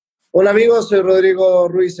Hola amigos, soy Rodrigo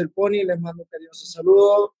Ruiz El Pony, les mando un cariñoso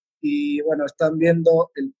saludo y bueno, están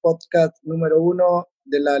viendo el podcast número 1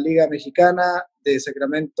 de la Liga Mexicana de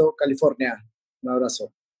Sacramento, California. Un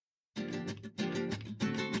abrazo.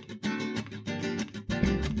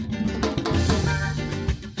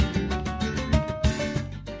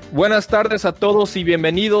 Buenas tardes a todos y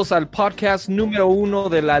bienvenidos al podcast número 1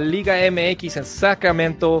 de la Liga MX en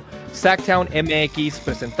Sacramento, Sacktown MX,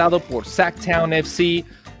 presentado por Sacktown FC,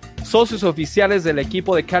 socios oficiales del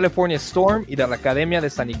equipo de California Storm y de la Academia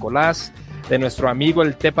de San Nicolás, de nuestro amigo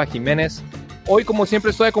el Tepa Jiménez. Hoy, como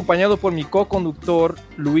siempre, estoy acompañado por mi co-conductor,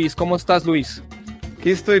 Luis. ¿Cómo estás, Luis?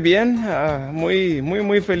 Aquí estoy bien,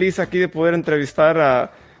 muy feliz aquí de poder entrevistar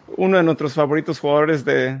a uno de nuestros favoritos jugadores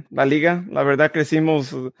de la liga. La verdad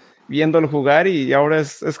crecimos viéndolo jugar y ahora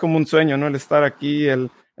es como un sueño, ¿no? El estar aquí,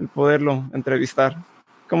 el poderlo entrevistar.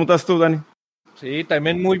 ¿Cómo estás tú, Dani? Sí,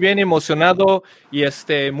 también muy bien, emocionado y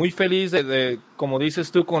muy feliz de, como dices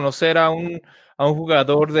tú, conocer a un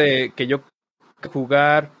jugador que yo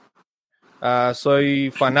jugar. Soy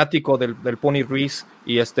fanático del Pony Ruiz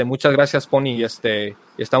y muchas gracias, Pony, y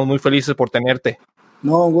estamos muy felices por tenerte.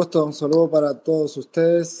 No, un gusto, un saludo para todos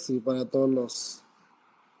ustedes y para todos los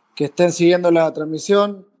que estén siguiendo la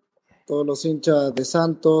transmisión, todos los hinchas de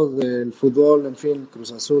Santos, del fútbol, en fin,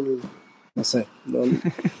 Cruz Azul, no sé.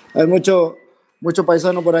 Hay mucho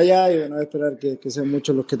paisano por allá y bueno, voy a esperar que sean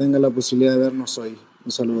muchos los que tengan la posibilidad de vernos hoy.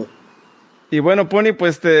 Un saludo. Y bueno, Pony,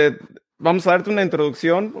 pues vamos a darte una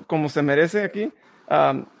introducción como se merece aquí.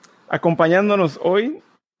 Acompañándonos hoy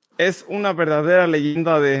es una verdadera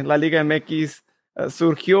leyenda de la Liga MX.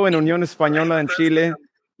 Surgió en Unión Española en Chile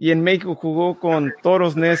y en México jugó con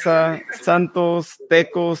Toros Neza, Santos,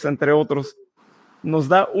 Tecos, entre otros. Nos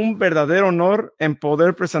da un verdadero honor en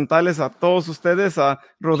poder presentarles a todos ustedes a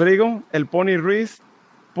Rodrigo, el Pony Ruiz.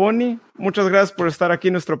 Pony, muchas gracias por estar aquí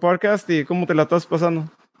en nuestro podcast y ¿cómo te la estás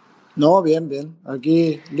pasando? No, bien.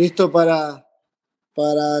 Aquí listo para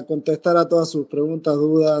contestar a todas sus preguntas,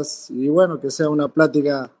 dudas y bueno, que sea una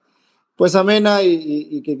plática pues amena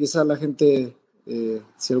y que quizás la gente,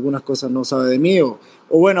 si algunas cosas no sabe de mí o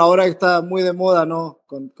bueno, ahora que está muy de moda, ¿no?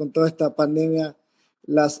 Con toda esta pandemia,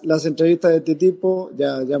 las entrevistas de este tipo,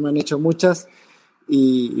 ya me han hecho muchas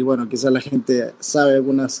y bueno, quizás la gente sabe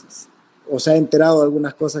algunas o se ha enterado de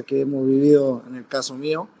algunas cosas que hemos vivido en el caso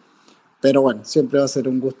mío. Pero bueno, siempre va a ser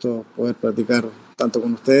un gusto poder platicar tanto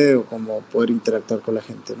con ustedes o como poder interactuar con la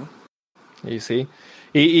gente, ¿no? Y sí.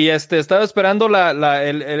 Y estaba esperando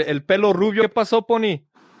el pelo rubio. ¿Qué pasó, Pony?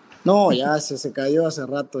 No, ya se cayó hace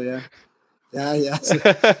rato, ya. Ya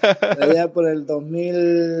por el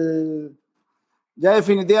 2000. Ya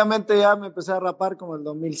definitivamente ya me empecé a rapar como el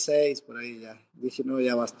 2006, por ahí ya. Dije, no,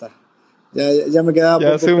 ya basta. Ya me quedaba ya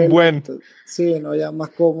poco hace un pelo. buen. Sí, no, ya más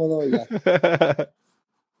cómodo, ya.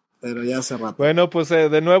 Pero ya hace rato. Bueno, pues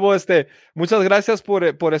de nuevo, muchas gracias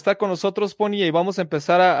por estar con nosotros, Pony, y vamos a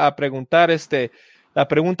empezar a preguntar, la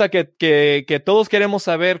pregunta que todos queremos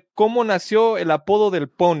saber, ¿cómo nació el apodo del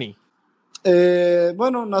Pony?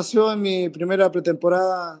 Bueno, nació en mi primera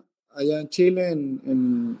pretemporada allá en Chile,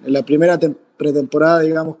 en la primera pretemporada,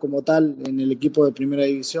 digamos, como tal, en el equipo de primera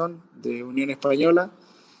división de Unión Española,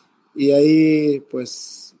 y ahí,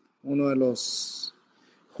 pues, uno de los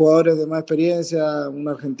jugadores de más experiencia, un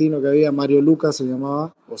argentino que había, Mario Lucas se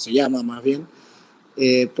llamaba, o se llama más bien,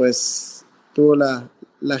 pues tuvo la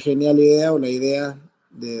genial idea o la idea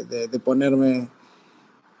de ponerme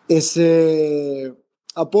ese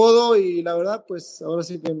apodo y la verdad, pues ahora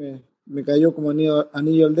sí que me cayó como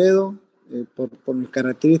anillo al dedo, por mis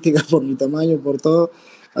características, por mi tamaño, por todo.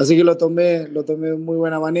 Así que lo tomé de muy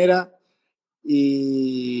buena manera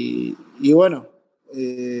y bueno,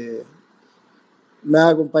 me ha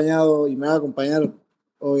acompañado y me va a acompañar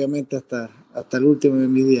obviamente hasta el último de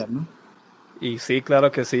mis días, ¿no? Y sí,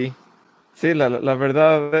 claro que sí. Sí, la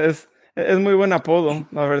verdad es muy buen apodo,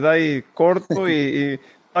 la verdad, y corto y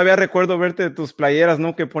todavía recuerdo verte tus playeras,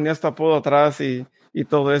 ¿no? Que ponías tu apodo atrás y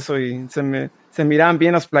todo eso y se miraban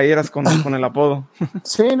bien las playeras con el apodo.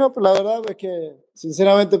 Sí, no, pues la verdad es que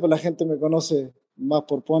sinceramente pues la gente me conoce más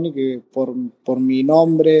por Pony que por mi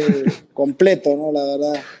nombre completo, ¿no? La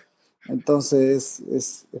verdad. Entonces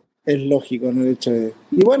es lógico, ¿no? El hecho de...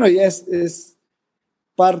 Y bueno, ya es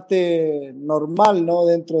parte normal, ¿no?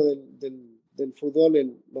 Dentro del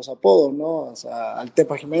fútbol, los apodos, ¿no? O sea, al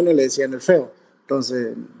Tepa Jiménez le decían el feo,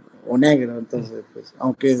 entonces, o negro, entonces, pues,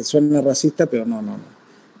 aunque suena racista, pero no.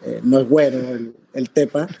 No es güero el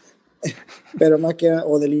Tepa, pero más que,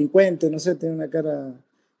 o delincuente, no sé, tiene una cara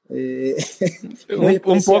muy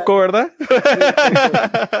un poco, ¿verdad?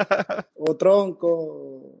 O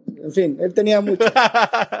tronco, en fin, él tenía mucho,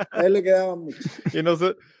 a él le quedaba mucho. Y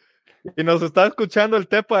Y nos está escuchando el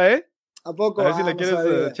Tepa, ¿eh? ¿A poco? A ver si le No quieres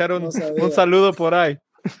sabía, echar no un sabía. saludo por ahí.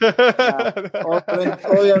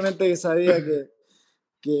 Obviamente que sabía que,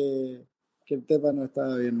 que el Tepa no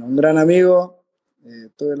estaba bien, ¿no? Un gran amigo,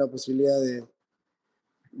 tuve la posibilidad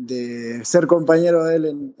de ser compañero de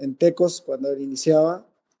él en Tecos cuando él iniciaba,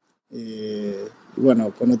 y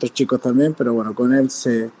bueno, con otros chicos también, pero bueno, con él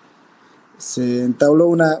se entabló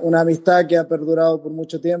una amistad que ha perdurado por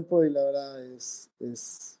mucho tiempo y la verdad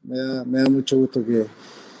me da mucho gusto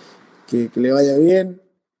que le vaya bien.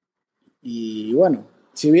 Y bueno,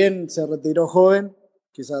 si bien se retiró joven,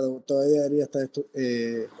 quizás todavía debería estar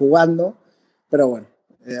jugando, pero bueno,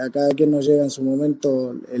 a cada quien nos llega en su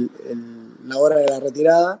momento la hora de la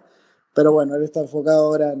retirada. Pero bueno, él está enfocado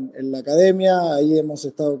ahora en la academia, ahí hemos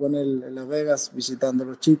estado con él en Las Vegas visitando a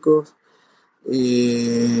los chicos,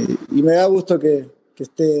 y me da gusto que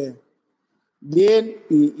esté bien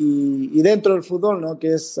y dentro del fútbol, ¿no?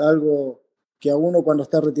 Que es algo que a uno cuando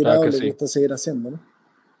está Claro retirado que le sí, gusta seguir haciendo, ¿no?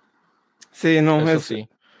 Sí, no, eso sí.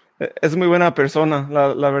 es muy buena persona.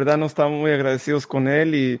 La verdad, nos estamos muy agradecidos con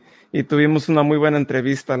él y tuvimos una muy buena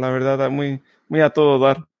entrevista, la verdad, muy a todo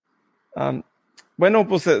dar. Am, bueno,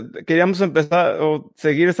 pues queríamos empezar o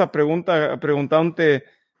seguir esa pregunta preguntándote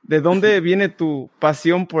de dónde viene tu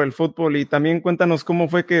pasión por el fútbol y también cuéntanos cómo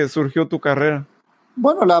fue que surgió tu carrera.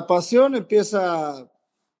 Bueno, la pasión empieza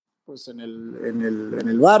pues en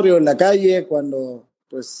el barrio, en la calle, cuando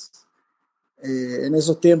pues en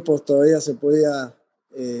esos tiempos todavía se podía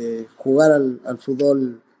jugar al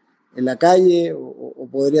fútbol en la calle o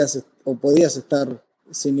podías estar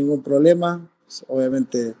sin ningún problema. Pues,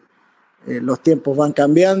 obviamente los tiempos van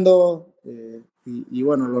cambiando, y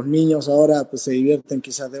bueno, los niños ahora pues, se divierten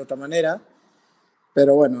quizás de otra manera,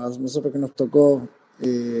 pero bueno, a nosotros que nos tocó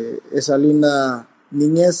esa linda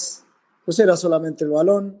niñez, pues era solamente el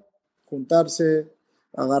balón, juntarse,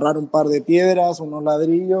 agarrar un par de piedras, unos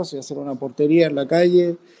ladrillos y hacer una portería en la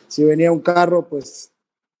calle. Si venía un carro, pues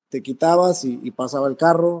te quitabas y pasaba el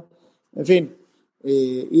carro. En fin,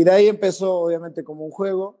 y de ahí empezó obviamente como un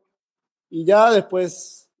juego y ya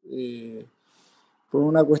después, por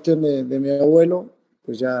una cuestión de mi abuelo,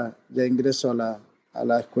 pues ya ingreso a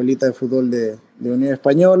la escuelita de fútbol de Unión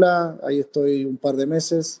Española, ahí estoy un par de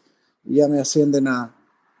meses y ya me ascienden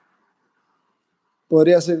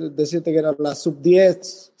decirte que era la sub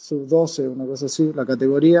 10 sub 12 una cosa así, la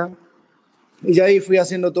categoría. Y ya ahí fui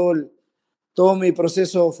haciendo todo mi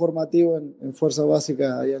proceso formativo en Fuerza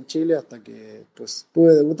Básica allá en Chile hasta que pues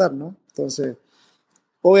pude debutar, ¿no? Entonces,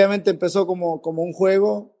 obviamente empezó como un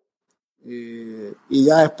juego, y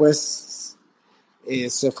ya después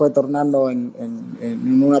se fue tornando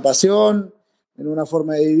en una pasión, en una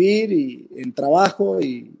forma de vivir y en trabajo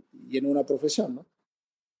y en una profesión, ¿no?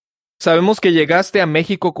 Sabemos que llegaste a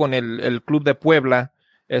México con el Club de Puebla,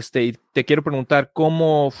 y te quiero preguntar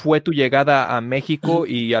cómo fue tu llegada a México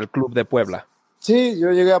y al Club de Puebla. Sí,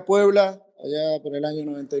 yo llegué a Puebla allá por el año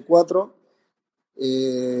 94,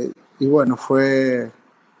 y bueno, fue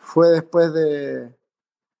después de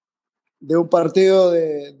un partido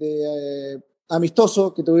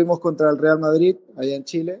amistoso que tuvimos contra el Real Madrid allá en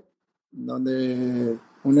Chile, donde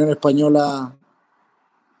Unión Española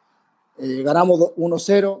ganamos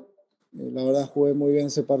 1-0. La verdad jugué muy bien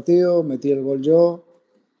ese partido, metí el gol yo,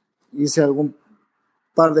 hice algún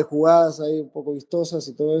par de jugadas ahí un poco vistosas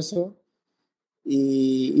y todo eso.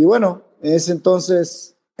 Y bueno, en ese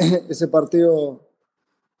entonces ese partido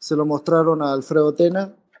se lo mostraron a Alfredo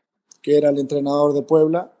Tena, que era el entrenador de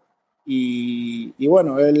Puebla, y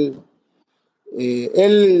bueno, él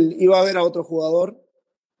iba a ver a otro jugador,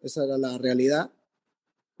 esa era la realidad.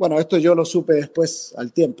 Bueno, esto yo lo supe después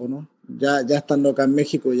al tiempo, ¿no? Ya estando acá en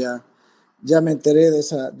México ya me enteré de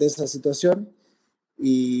esa situación.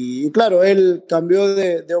 Y claro, él cambió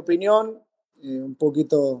de opinión, un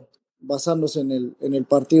poquito basándose en el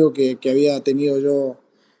partido que había tenido yo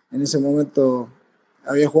en ese momento.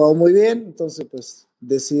 Había jugado muy bien, entonces pues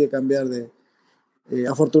decide cambiar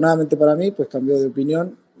afortunadamente para mí, pues cambió de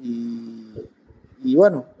opinión y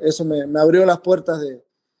bueno, eso me abrió las puertas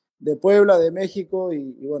de Puebla, de México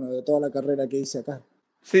y bueno, de toda la carrera que hice acá.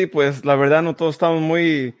 Sí, pues la verdad, no todos estamos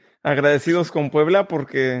muy agradecidos con Puebla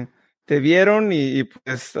porque te vieron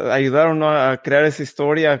pues ayudaron, ¿no?, a crear esa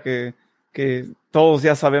historia que todos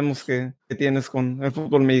ya sabemos que tienes con el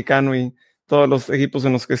fútbol mexicano y todos los equipos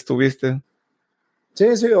en los que estuviste.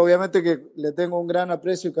 Sí, sí, obviamente que le tengo un gran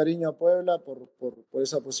aprecio y cariño a Puebla por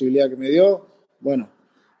esa posibilidad que me dio. Bueno,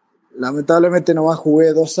 lamentablemente nomás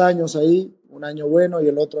jugué 2 años ahí, un año bueno y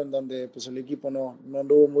el otro en donde pues, el equipo no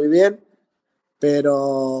anduvo muy bien,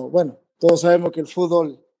 pero bueno, todos sabemos que el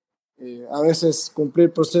fútbol A veces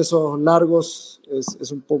cumplir procesos largos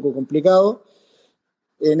es un poco complicado.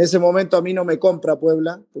 En ese momento a mí no me compra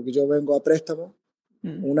Puebla, porque yo vengo a préstamo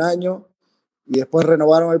un año, y después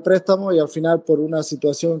renovaron el préstamo y al final por una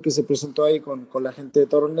situación que se presentó ahí con la gente de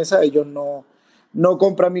Toronesa, ellos no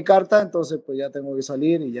compran mi carta, entonces pues ya tengo que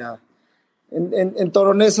salir y ya. En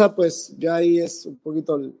Toronesa pues ya ahí es un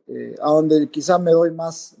poquito a donde quizás me doy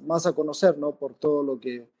más a conocer, ¿no? Por todo lo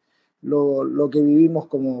que vivimos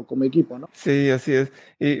como equipo, ¿no? Sí, así es.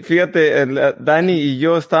 Y fíjate, Dani y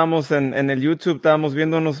yo estábamos en el YouTube, estábamos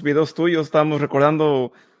viendo unos videos tuyos, estábamos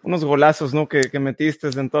recordando unos golazos, ¿no? que metiste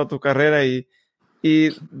en toda tu carrera y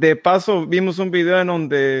de paso vimos un video en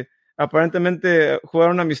donde aparentemente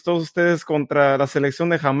jugaron amistosos ustedes contra la selección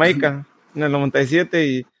de Jamaica en el 97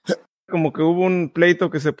 y como que hubo un pleito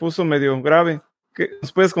que se puso medio grave.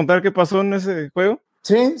 ¿Nos puedes contar qué pasó en ese juego?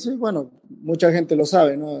 Sí, bueno, mucha gente lo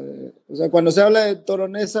sabe, ¿no? O sea, cuando se habla de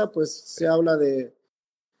Toronesa, pues se habla de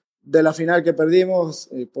la final que perdimos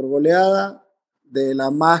por goleada, de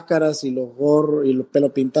las máscaras y los gorros y los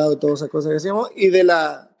pelos pintados y todas esas cosas que hacíamos, y de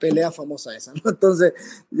la pelea famosa esa, ¿no? Entonces,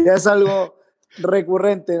 ya es algo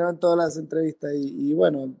recurrente, ¿no? En todas las entrevistas. Y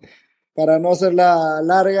bueno, para no hacerla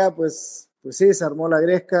larga, pues sí, se armó la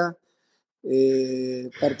gresca.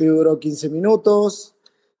 El partido duró 15 minutos.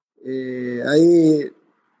 Ahí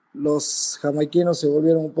los jamaiquinos se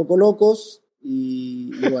volvieron un poco locos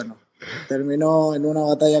y bueno, terminó en una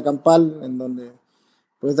batalla campal en donde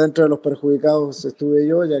pues dentro de los perjudicados estuve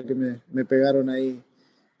yo, ya que me pegaron ahí.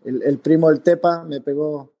 El primo del Tepa me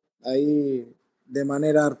pegó ahí de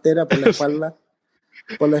manera artera por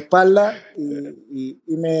la espalda y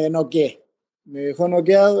me noqueé. Me dejó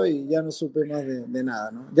noqueado y ya no supe más de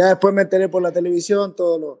nada, ¿no? Ya después me enteré por la televisión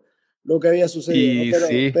todo lo que había sucedido, ¿no?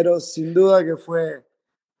 Pero sin duda que fue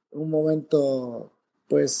un momento,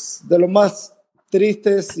 pues, de los más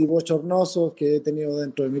tristes y bochornosos que he tenido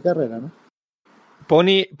dentro de mi carrera, ¿no?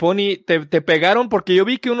 Pony, te pegaron porque yo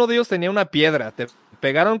vi que uno de ellos tenía una piedra. ¿Te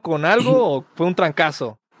pegaron con algo o fue un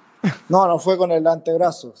trancazo? No fue con el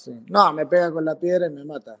antebrazo, sí. No, me pega con la piedra y me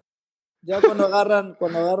mata. Ya cuando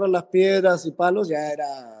agarran las piedras y palos, ya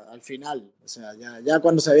era al final. O sea, ya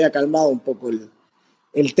cuando se había calmado un poco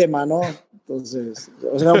el tema, ¿no? Entonces,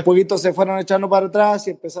 o sea, un poquito se fueron echando para atrás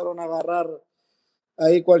y empezaron a agarrar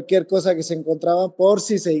ahí cualquier cosa que se encontraba por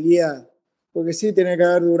si seguía. Porque sí, tiene que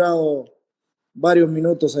haber durado varios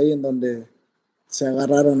minutos ahí en donde se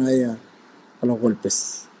agarraron ahí a los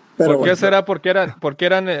golpes. Pero ¿Por qué será? ¿Porque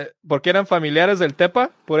eran familiares del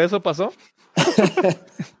Tepa? ¿Por eso pasó?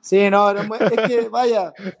 Sí, no, es que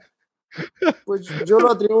vaya, pues yo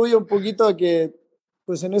lo atribuyo un poquito a que,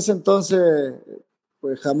 pues en ese entonces,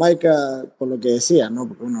 pues Jamaica, por lo que decía, ¿no?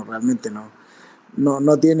 Porque uno realmente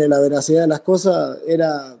no tiene la veracidad de las cosas,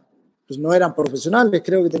 pues no eran profesionales,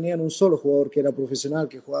 creo que tenían un solo jugador que era profesional,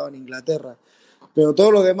 que jugaba en Inglaterra, pero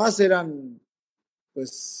todos los demás eran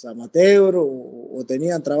pues amateur o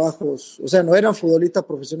tenían trabajos, o sea, no eran futbolistas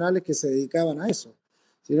profesionales que se dedicaban a eso,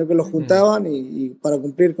 sino que los juntaban y para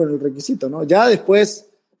cumplir con el requisito, ¿no? Ya después,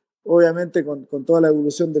 obviamente, con toda la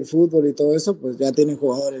evolución del fútbol y todo eso, pues ya tienen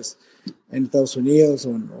jugadores en Estados Unidos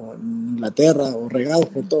o en Inglaterra o regados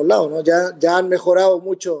por todos lados, ¿no? Ya han mejorado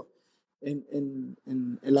mucho en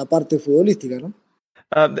la parte futbolística, ¿no?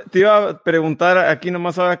 Te iba a preguntar aquí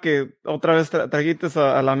nomás ahora que otra vez trajiste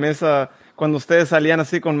a la mesa cuando ustedes salían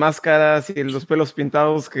así con máscaras y los pelos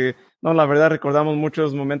pintados, que no, la verdad recordamos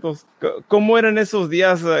muchos momentos. ¿Cómo eran esos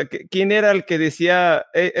días? ¿Quién era el que decía,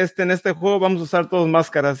 en este juego vamos a usar todos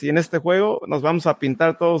máscaras y en este juego nos vamos a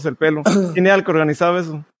pintar todos el pelo? ¿Quién era el que organizaba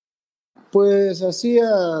eso? Pues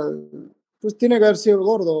pues tiene que haber sido el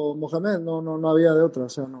gordo Mohamed, no había de otra, o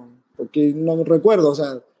sea, no, porque no me recuerdo, o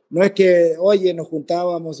sea, no es que, oye, nos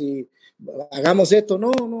juntábamos y hagamos esto, no,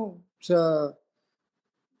 o sea,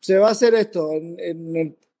 se va a hacer esto, en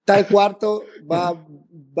el tal cuarto va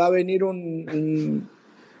a venir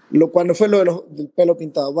cuando fue del pelo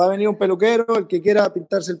pintado, va a venir un peluquero, el que quiera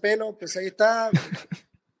pintarse el pelo, pues ahí está,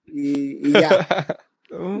 y ya,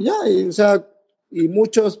 o sea, y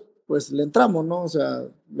muchos, pues le entramos, ¿no? O sea,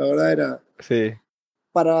 la verdad era, sí.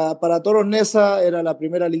 Para Toros Neza era la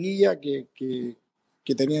primera liguilla que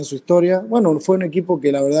tenía en su historia. Bueno, fue un equipo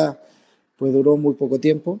que la verdad pues duró muy poco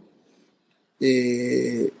tiempo.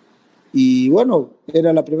 Y bueno,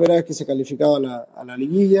 era la primera vez que se calificaba a la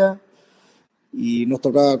liguilla y nos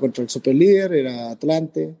tocaba contra el superlíder, era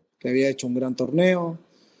Atlante, que había hecho un gran torneo.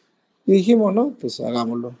 Y dijimos, no, pues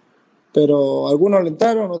hagámoslo. Pero algunos le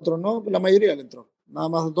entraron, otros no, la mayoría le entró. Nada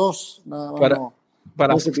más dos, nada más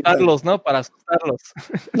para asustarlos, ¿no? Para asustarlos,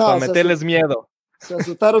 no, para meterles miedo. Se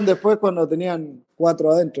asustaron después cuando tenían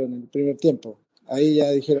 4 adentro en el primer tiempo. ahí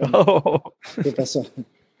ya dijeron, Oh, ¿qué pasó?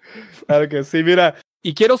 claro que sí, mira.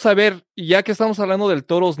 Y quiero saber, ya que estamos hablando del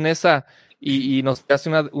Toros Neza y nos hace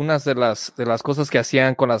unas de las cosas que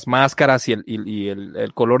hacían con las máscaras y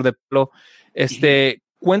el color de pelo,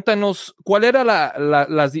 cuéntanos, ¿cuál era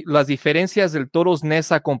las diferencias del Toros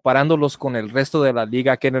Neza comparándolos con el resto de la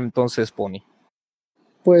liga que era entonces, Pony?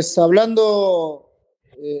 Pues hablando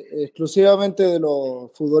exclusivamente de lo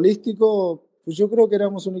futbolístico, pues yo creo que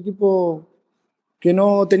éramos un equipo que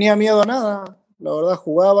no tenía miedo a nada. La verdad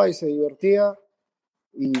jugaba y se divertía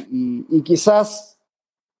y quizás,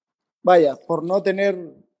 vaya, por no tener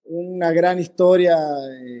una gran historia,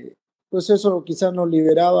 pues eso quizás nos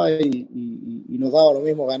liberaba y nos daba lo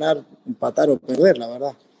mismo ganar, empatar o perder, la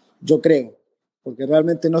verdad. Yo creo, porque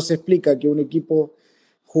realmente no se explica que un equipo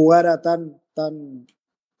jugara tan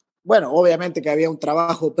bueno, obviamente que había un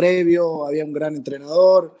trabajo previo, había un gran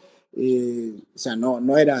entrenador, o sea,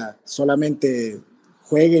 no era solamente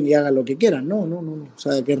jueguen y hagan lo que quieran, no. O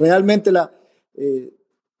sea, que realmente eh,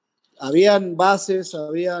 habían bases,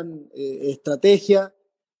 habían estrategia,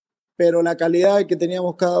 pero la calidad que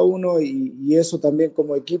teníamos cada uno y eso también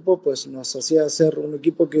como equipo, pues nos hacía ser un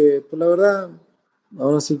equipo que, pues la verdad,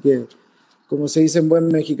 ahora sí que, como se dice en buen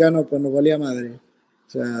mexicano, pues nos valía madre. O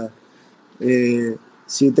sea,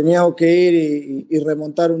 si teníamos que ir y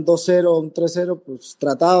remontar un 2-0 o un 3-0, pues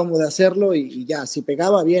tratábamos de hacerlo y ya, si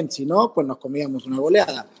pegaba bien, si no, pues nos comíamos una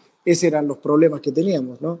goleada. Esos eran los problemas que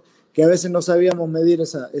teníamos, ¿no? Que a veces no sabíamos medir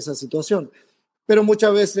esa situación. Pero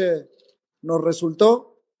muchas veces nos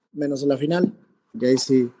resultó, menos en la final, que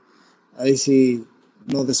ahí sí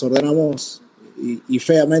nos desordenamos y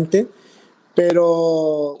feamente,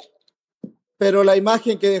 pero pero la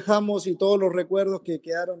imagen que dejamos y todos los recuerdos que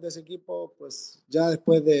quedaron de ese equipo, pues ya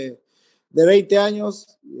después de 20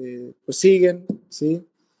 años, pues siguen, ¿sí?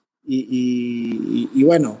 Y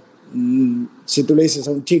bueno, si tú le dices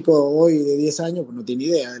a un chico hoy de 10 años, pues no tiene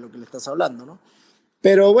idea de lo que le estás hablando, ¿no?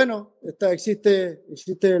 Pero bueno, existe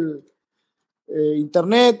el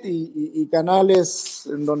internet y canales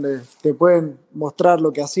en donde te pueden mostrar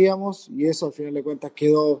lo que hacíamos y eso al final de cuentas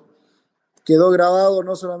quedó grabado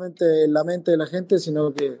no solamente en la mente de la gente,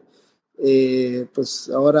 sino que pues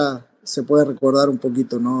ahora se puede recordar un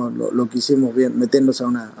poquito, ¿no? Lo que hicimos bien metiéndose a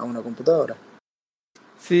una computadora.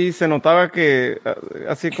 Sí, se notaba que,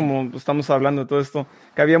 así como estamos hablando de todo esto,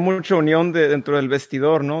 que había mucha unión dentro del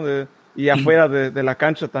vestidor, ¿no? Y afuera de la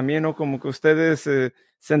cancha también, ¿no? Como que ustedes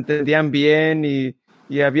se entendían bien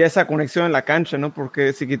y había esa conexión en la cancha, ¿no?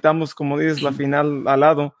 Porque si quitamos, como dices, la final al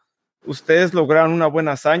lado, ustedes lograron una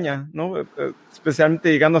buena hazaña, ¿no?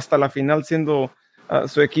 Especialmente llegando hasta la final siendo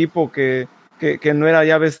su equipo que no era,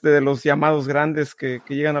 ya ves, de los llamados grandes que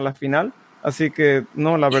llegan a la final. Así que,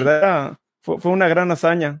 no, la verdad era fue una gran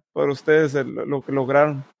hazaña para ustedes lo que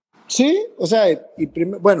lograron. Sí, o sea,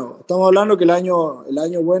 bueno, estamos hablando que el año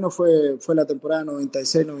bueno fue la temporada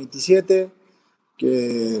 96-97,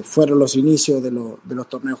 que fueron los inicios de los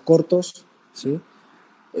torneos cortos, ¿sí?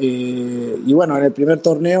 Y bueno, en el primer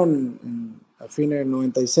torneo, al fin del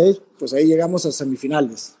 96, pues ahí llegamos a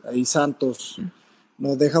semifinales. Ahí Santos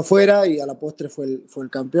nos deja fuera y a la postre fue el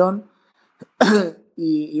campeón.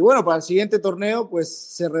 Y bueno, para el siguiente torneo, pues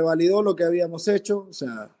se revalidó lo que habíamos hecho, o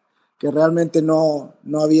sea, que realmente no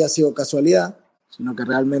había sido casualidad, sino que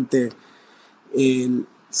realmente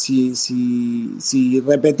si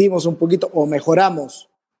repetimos un poquito o mejoramos,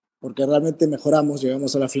 porque realmente mejoramos,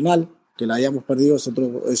 llegamos a la final, que la hayamos perdido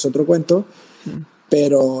es otro cuento,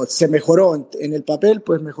 pero se mejoró en el papel,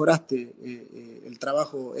 pues mejoraste el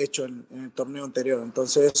trabajo hecho en el torneo anterior.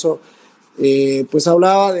 Entonces eso pues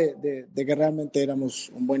hablaba de que realmente éramos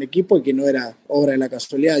un buen equipo y que no era obra de la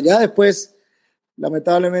casualidad. Ya después,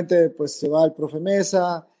 lamentablemente, pues se va el profe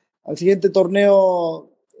Mesa. Al siguiente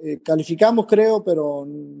torneo calificamos, creo, pero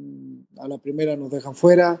a la primera nos dejan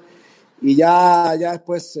fuera. Y ya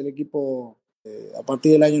después el equipo, a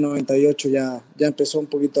partir del año 98, ya empezó un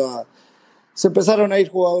poquito se empezaron a ir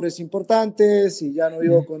jugadores importantes y ya no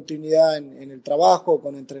hubo continuidad en el trabajo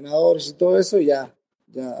con entrenadores y todo eso, y ya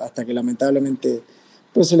hasta que lamentablemente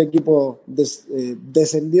pues el equipo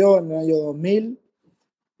descendió en el año 2000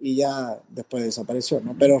 y ya después desapareció,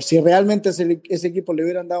 ¿no? Pero si realmente ese equipo le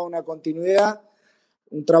hubieran dado una continuidad,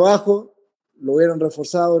 un trabajo, lo hubieran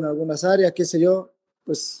reforzado en algunas áreas, qué sé yo,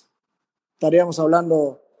 pues estaríamos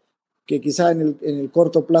hablando que quizá en el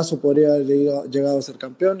corto plazo podría haber llegado a ser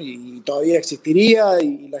campeón y todavía existiría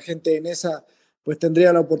y la gente en esa pues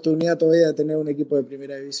tendría la oportunidad todavía de tener un equipo de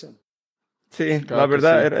primera división. Sí, Claro la que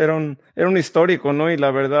verdad sí. era un histórico, ¿no? Y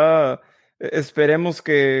la verdad esperemos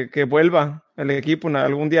que vuelva el equipo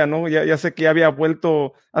algún día, ¿no? Ya sé que ya había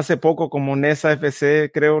vuelto hace poco como Nesa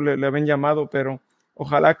FC, creo le habían llamado, pero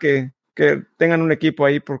ojalá que tengan un equipo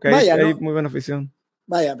ahí porque Vaya, hay ¿no? muy buena afición.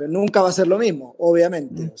 Vaya, pero nunca va a ser lo mismo,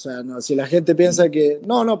 obviamente. O sea, no, si la gente piensa que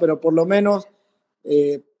no, pero por lo menos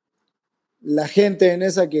eh, la gente en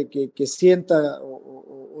esa que sienta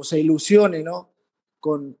o se ilusione, ¿no?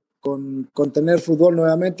 Con tener fútbol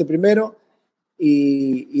nuevamente primero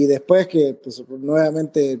y después que pues,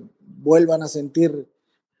 nuevamente vuelvan a sentir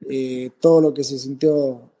todo lo que se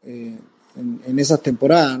sintió en esas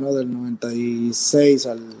temporadas, ¿no? Del 96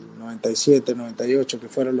 al 97, 98, que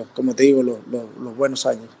fueron como te digo, los buenos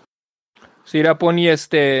años. Sí, Pony,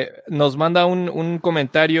 nos manda un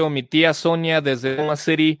comentario mi tía Sonia desde Oklahoma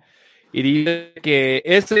City y dice que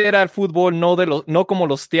ese era el fútbol, no como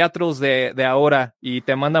los teatros de ahora, y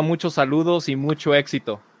te manda muchos saludos y mucho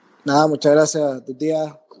éxito. Nada, muchas gracias a tu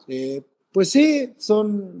tía. Pues sí,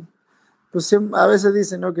 pues a veces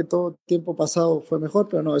dicen, ¿no?, que todo tiempo pasado fue mejor,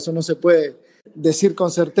 pero no, eso no se puede decir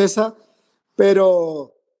con certeza,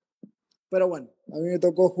 pero bueno, a mí me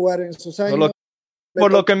tocó jugar en sus años.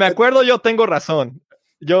 Por lo que me acuerdo, yo tengo razón.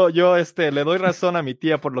 Yo le doy razón a mi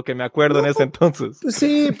tía por lo que me acuerdo en ese entonces. Pues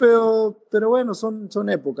sí, pero bueno, son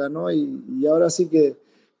épocas, ¿no? Y ahora sí que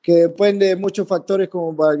depende de muchos factores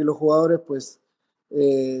como para que los jugadores, pues,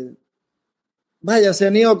 vaya, se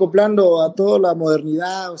han ido acoplando a toda la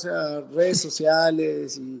modernidad, o sea, redes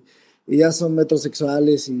sociales y ya son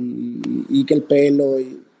metrosexuales y que el pelo,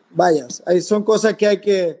 y vaya, son cosas que hay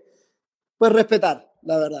que, pues, respetar,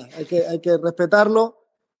 la verdad, hay que respetarlo.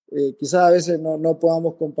 Quizás a veces no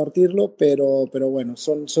podamos compartirlo, pero bueno,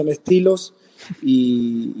 son estilos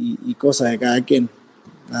y cosas de cada quien,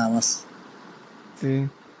 nada más. Sí.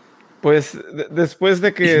 Pues después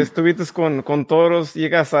de que estuviste con Toros,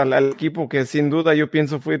 llegas al equipo que sin duda yo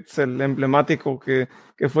pienso fue el emblemático que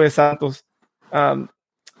fue Santos.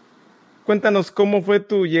 Cuéntanos cómo fue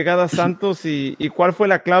tu llegada a Santos y cuál fue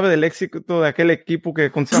la clave del éxito de aquel equipo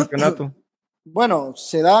que con campeonato. Bueno,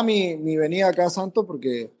 se da mi venida acá a Santos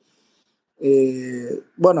porque,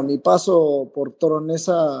 bueno, mi paso por Toros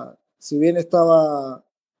Neza, si bien estaba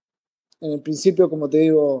en el principio, como te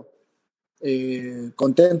digo,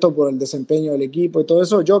 contento por el desempeño del equipo y todo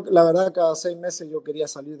eso. Yo, la verdad, cada 6 meses yo quería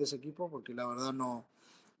salir de ese equipo porque la verdad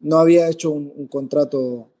no había hecho un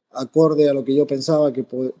contrato acorde a lo que yo pensaba que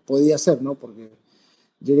podía hacer, ¿no? Porque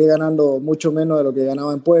llegué ganando mucho menos de lo que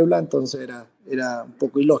ganaba en Puebla, entonces era un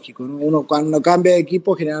poco ilógico, ¿no? Uno cuando cambia de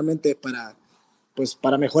equipo generalmente es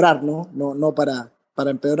para mejorar, ¿no? No para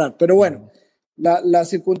empeorar. Pero bueno, las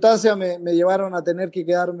circunstancias me llevaron a tener que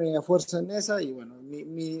quedarme a fuerza en esa y bueno,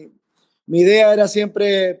 mi idea era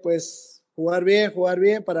siempre, pues, jugar bien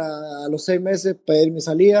para a los 6 meses pedir mi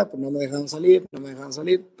salida, pues no me dejaban salir,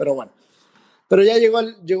 pero bueno. Pero ya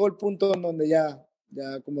llegó el punto en donde ya,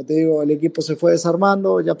 como te digo, el equipo se fue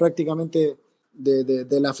desarmando, ya prácticamente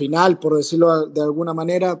de la final, por decirlo de alguna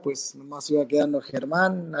manera, pues nomás iba quedando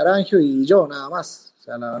Germán Naranjo y yo, nada más. O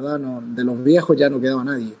sea, la verdad, no, de los viejos ya no quedaba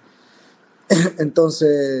nadie.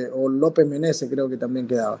 Entonces, o López Menezes creo que también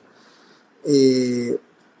quedaba.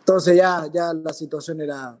 Entonces ya la situación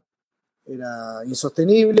era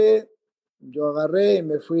insostenible. Yo agarré y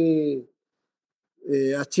me fui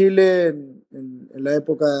a Chile en la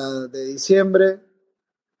época de diciembre,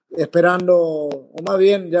 esperando, o más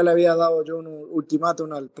bien ya le había dado yo un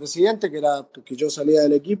ultimátum al presidente, que era que yo salía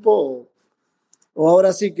del equipo, o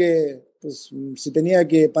ahora sí que, pues, si tenía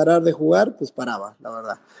que parar de jugar, pues paraba, la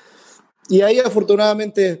verdad. Y ahí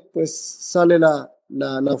afortunadamente, pues, sale la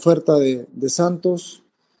oferta de Santos.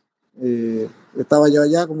 Estaba yo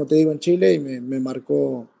allá, como te digo, en Chile, y me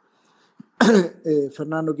marcó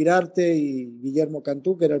Fernando Quirarte y Guillermo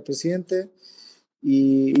Cantú, que era el presidente.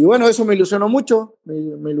 Y bueno, eso me ilusionó mucho,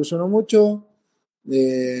 me ilusionó mucho.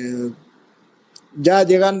 Ya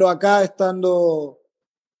llegando acá, estando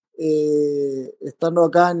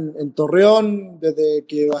acá en Torreón, desde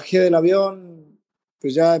que bajé del avión,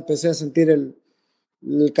 pues ya empecé a sentir el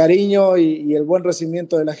cariño y el buen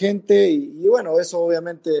recibimiento de la gente. Y bueno, eso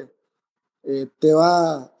obviamente te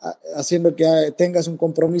va haciendo que tengas un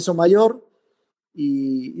compromiso mayor.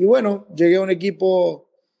 Y bueno, llegué a un equipo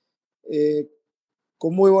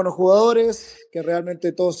con muy buenos jugadores, que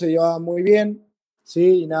realmente todos se llevaban muy bien,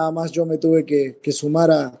 ¿sí? Y nada más yo me tuve que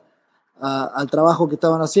sumar al trabajo que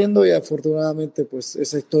estaban haciendo y afortunadamente pues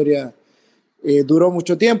esa historia duró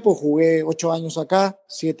mucho tiempo. Jugué 8 años acá,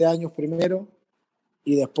 7 años primero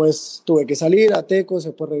y después tuve que salir a Tecos,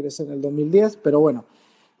 después regresé en el 2010, pero bueno,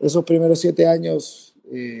 esos primeros 7 años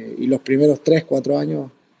y los primeros 3, 4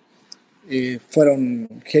 años fueron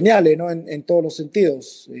geniales, ¿no? En todos los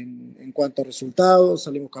sentidos, en cuanto a resultados,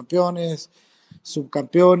 salimos campeones,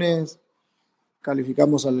 subcampeones,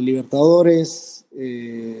 calificamos a la Libertadores,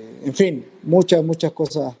 en fin, muchas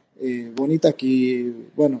cosas bonitas que,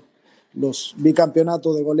 bueno, los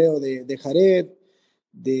bicampeonatos de goleo de Jared,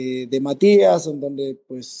 de Matías, en donde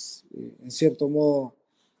pues en cierto modo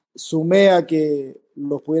sumé a que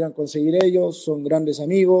los pudieran conseguir ellos, son grandes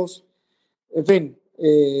amigos, en fin,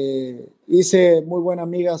 hice muy buenas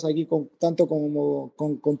amigas aquí, tanto como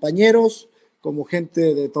con compañeros, como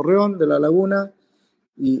gente de Torreón, de La Laguna,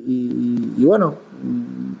 y bueno,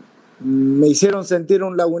 me hicieron sentir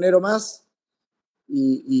un lagunero más,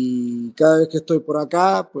 y cada vez que estoy por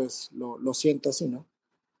acá, pues lo siento así, ¿no?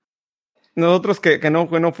 Nosotros que no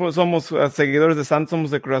somos seguidores de Santos,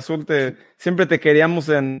 somos de Cruz Azul, siempre te queríamos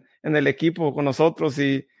en el equipo con nosotros,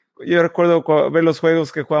 y yo recuerdo ver los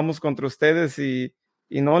juegos que jugamos contra ustedes, y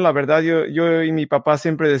no, la verdad, yo y mi papá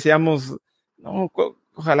siempre decíamos, no,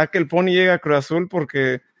 ojalá que el Pony llegue a Cruz Azul,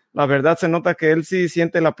 porque la verdad se nota que él sí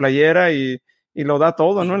siente la playera y lo da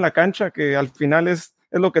todo, ¿no? En la cancha, que al final es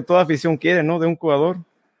lo que toda afición quiere, ¿no? De un jugador.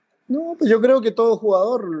 No, pues yo creo que todo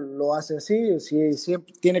jugador lo hace así, sí,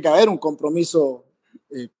 siempre tiene que haber un compromiso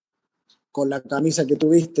con la camisa que tú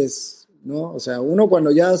vistes, ¿no? O sea, uno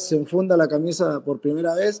cuando ya se enfunda la camisa por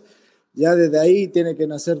primera vez, ya desde ahí tiene que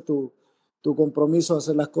nacer tu compromiso a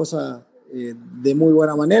hacer las cosas de muy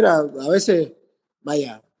buena manera. A veces,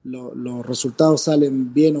 vaya, los resultados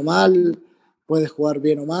salen bien o mal, puedes jugar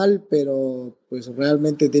bien o mal, pero pues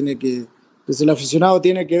realmente pues el aficionado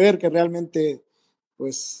tiene que ver que realmente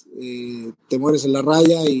pues te mueres en la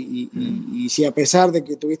raya y si a pesar de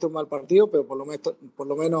que tuviste un mal partido, pero por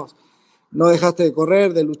lo menos no dejaste de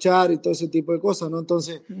correr, de luchar y todo ese tipo de cosas, ¿no?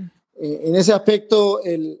 Entonces, en ese aspecto,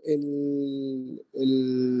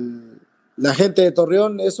 la gente de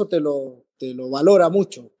Torreón eso te lo valora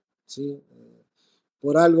mucho, ¿sí?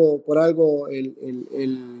 Por algo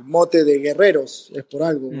el mote de guerreros es por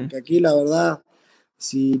algo, porque aquí la verdad,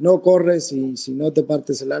 si no corres y si no te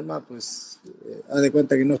partes el alma, pues haz de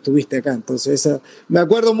cuenta que no estuviste acá. Entonces, me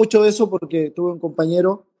acuerdo mucho de eso porque tuve un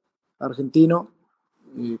compañero argentino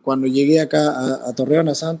cuando llegué acá a Torreón,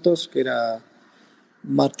 a Santos, que era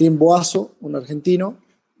Martín Boazo, un argentino,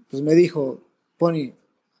 pues me dijo, Pony,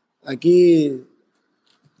 aquí,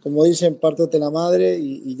 como dicen, pártate la madre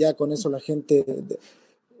y ya con eso la gente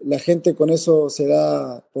con eso se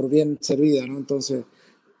da por bien servida, ¿no? Entonces,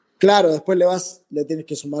 claro, después le tienes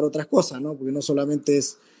que sumar otras cosas, ¿no? Porque no solamente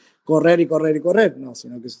es correr y correr y correr, no,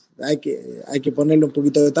 sino que hay que ponerle un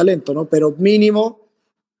poquito de talento, ¿no? Pero mínimo,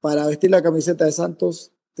 para vestir la camiseta de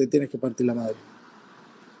Santos, te tienes que partir la madre.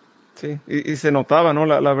 Sí, y se notaba, ¿no?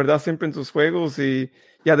 La verdad siempre en tus juegos, y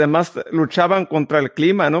además luchaban contra el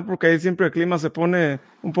clima, ¿no? Porque ahí siempre el clima se pone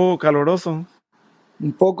un poco caluroso.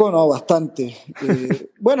 Un poco, no, bastante.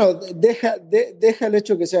 Bueno, deja el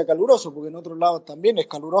hecho que sea caluroso, porque en otros lados también es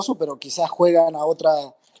caluroso, pero quizás juegan a otra,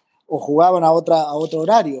 o jugaban a otro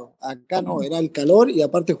horario. Acá no, era el calor y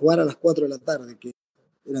aparte jugar a las 4 de la tarde, que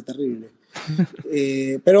era terrible.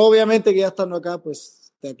 Pero obviamente que ya estando acá,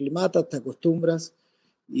 pues te aclimatas, te acostumbras.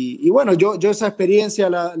 Y bueno, yo esa experiencia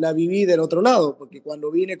la viví del otro lado, porque cuando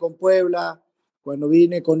vine con Puebla, cuando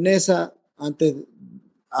vine con Nesa, antes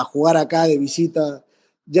a jugar acá de visita,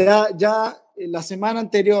 ya la semana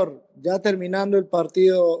anterior, ya terminando el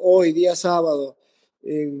partido hoy, día sábado,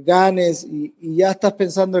 ganes y ya estás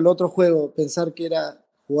pensando el otro juego, pensar que era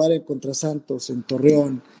jugar contra Santos en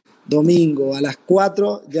Torreón, domingo a las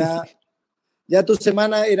 4, ya tu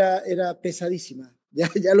semana era pesadísima.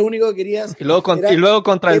 Ya lo único que querías y luego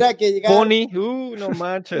contra era el que llegara, Pony, no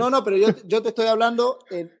manches. No, pero yo te estoy hablando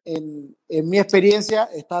en mi experiencia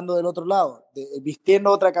estando del otro lado, vistiendo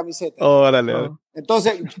otra camiseta. Órale.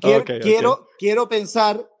 Entonces, quiero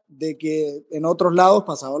pensar de que en otros lados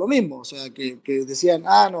pasaba lo mismo, o sea, que decían,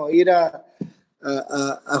 no, ir a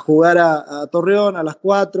jugar a Torreón a las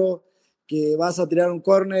 4, que vas a tirar un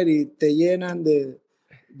córner y te llenan de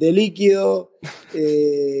líquido,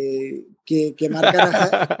 que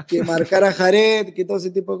marcara Jared, que todo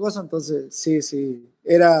ese tipo de cosas. Entonces, sí,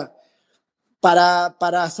 era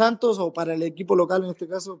para Santos o para el equipo local en este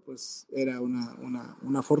caso, pues era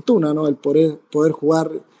una fortuna, ¿no? El poder jugar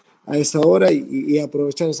a esa hora y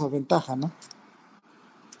aprovechar esas ventajas, ¿no?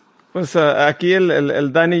 Pues aquí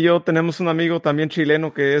el Dani y yo tenemos un amigo también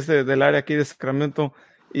chileno que es del área aquí de Sacramento,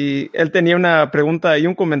 y él tenía una pregunta y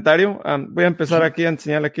un comentario. Voy a empezar aquí a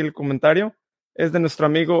enseñarle aquí el comentario. Es de nuestro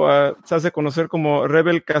amigo, se hace conocer como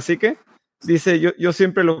Rebel Cacique. Dice, yo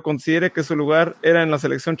siempre lo consideré que su lugar era en la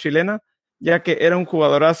selección chilena, ya que era un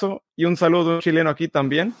jugadorazo, y un saludo a un chileno aquí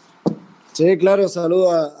también. Sí, claro,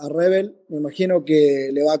 saludo a Rebel. Me imagino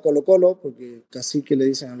que le va a Colo-Colo, porque casi que le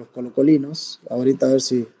dicen a los colocolinos. Ahorita a ver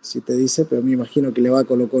si te dice, pero me imagino que le va a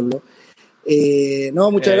Colo-Colo.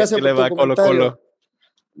 No, muchas gracias Que le por tu va a Colo Colo. comentario.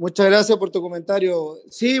 Muchas gracias por tu comentario.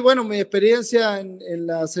 Sí, bueno, mi experiencia en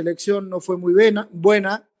la selección no fue muy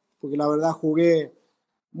buena, porque la verdad jugué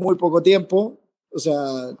muy poco tiempo. O sea,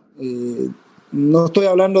 no estoy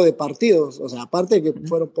hablando de partidos. O sea, aparte de que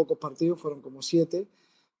fueron pocos partidos, fueron como 7.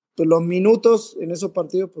 Pero los minutos en esos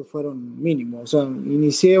partidos pues fueron mínimos. O sea,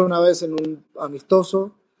 inicié una vez en un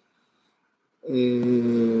amistoso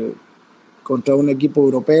eh, contra un equipo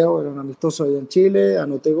europeo, era un amistoso allá en Chile,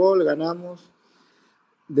 anoté gol, ganamos.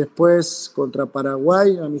 Después contra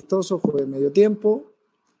Paraguay, un amistoso, jugué medio tiempo.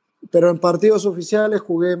 Pero en partidos oficiales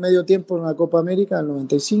jugué medio tiempo en la Copa América del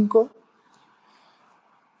 95,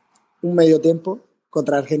 un medio tiempo.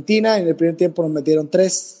 Contra Argentina, en el primer tiempo nos metieron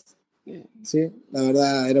 3. Sí, la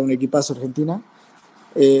verdad era un equipazo Argentina.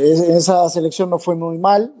 Esa selección no fue muy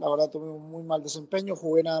mal, la verdad tuve un muy mal desempeño,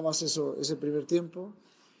 jugué nada más ese primer tiempo.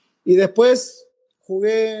 Y después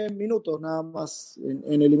jugué minutos nada más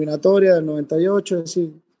en eliminatoria del 98, es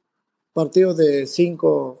decir, partidos de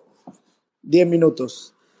 5, 10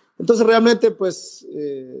 minutos. Entonces realmente pues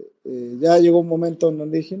ya llegó un momento en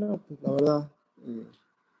donde dije, no, pues, la verdad,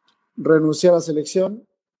 renuncié a la selección.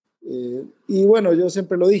 Y bueno, yo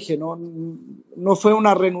siempre lo dije, no fue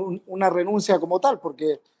una renuncia como tal,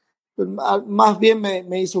 porque pues, más bien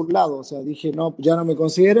me hizo un lado, o sea, dije, no, ya no me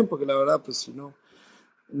consideren, porque la verdad, pues si no,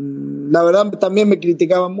 la verdad también me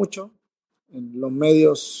criticaban mucho en los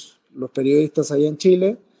medios, los periodistas allá en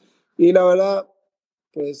Chile, y la verdad,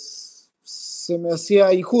 pues se me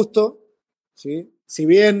hacía injusto, ¿sí? Si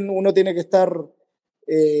bien uno tiene que estar,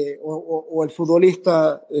 o el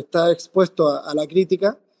futbolista está expuesto a la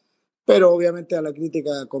crítica, pero obviamente a la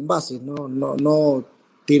crítica con bases, no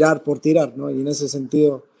tirar por tirar, ¿no? Y en ese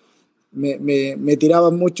sentido me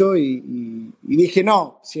tiraban mucho y dije,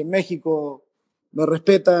 no, si en México me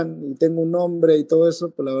respetan y tengo un nombre y todo eso,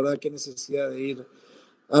 pues la verdad qué necesidad de ir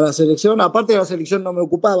a la selección. Aparte de la selección no me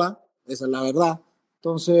ocupaba, esa es la verdad.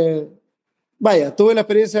 Entonces, vaya, tuve la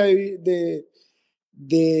experiencia de,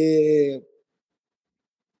 de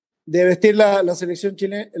vestir la selección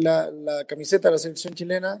chilena, la camiseta de la selección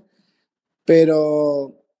chilena,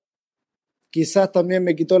 pero quizás también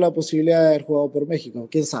me quitó la posibilidad de haber jugado por México.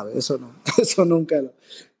 ¿Quién sabe? Eso no, eso nunca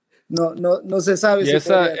no se sabe Y si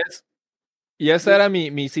esa, podría. y esa era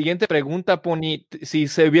mi siguiente pregunta, Pony. Si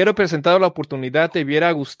se hubiera presentado la oportunidad, ¿te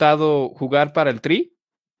hubiera gustado jugar para el Tri?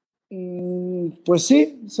 Pues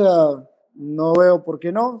sí, o sea, no veo por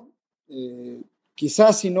qué no.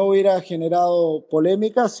 Quizás si no hubiera generado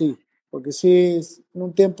polémica, sí, porque sí, en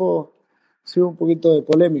un tiempo sí hubo un poquito de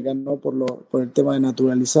polémica, ¿no? Por el tema de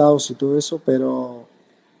naturalizados y todo eso, pero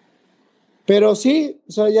sí,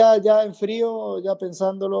 o sea, ya en frío, ya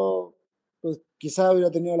pensándolo, pues quizá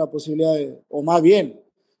hubiera tenido la posibilidad de, o más bien,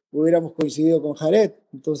 hubiéramos coincidido con Jared,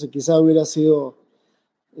 entonces quizá hubiera sido,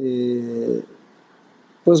 eh,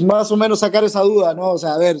 pues más o menos sacar esa duda, ¿no? O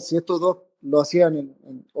sea, a ver, si estos dos lo hacían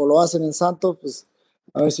o lo hacen en Santos, pues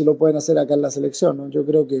a ver si lo pueden hacer acá en la selección, ¿no? Yo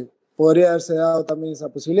creo que podría haberse dado también esa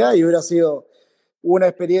posibilidad y hubiera sido una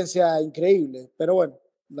experiencia increíble, pero bueno,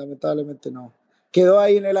 lamentablemente no. Quedó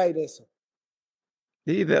ahí en el aire eso.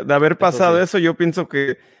 Sí, de haber Eso pasado sí. eso, yo pienso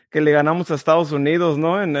que le ganamos a Estados Unidos,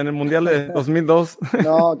 ¿no? En el Mundial de 2002.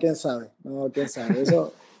 No, quién sabe, no, quién sabe.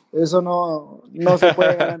 Eso no se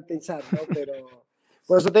puede garantizar, ¿no? Pero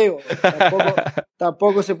por eso te digo,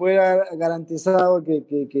 tampoco se puede garantizar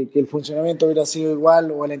que el funcionamiento hubiera sido igual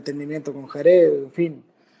o el entendimiento con Jared, en fin.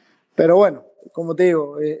 Pero bueno, como te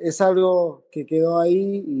digo, es algo que quedó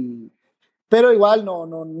ahí, pero igual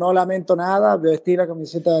no lamento nada, vestir la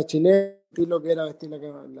camiseta chilena, vestir lo que era vestir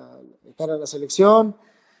estar en la selección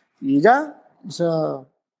y ya, o sea,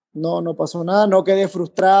 no pasó nada, no quedé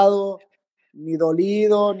frustrado, ni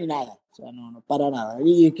dolido, ni nada, o sea, no, para nada.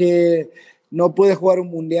 Y que no pude jugar un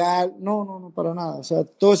mundial, no, para nada, o sea,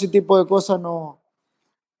 todo ese tipo de cosas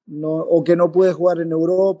o que no pude jugar en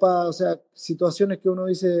Europa, o sea, situaciones que uno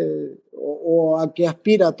dice, o a que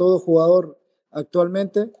aspira todo jugador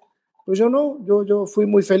actualmente, pues yo no, yo fui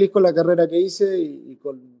muy feliz con la carrera que hice y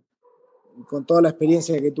con toda la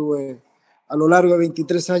experiencia que tuve a lo largo de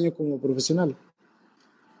 23 años como profesional.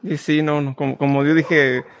 Y sí, no, como yo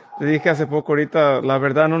te dije hace poco ahorita, la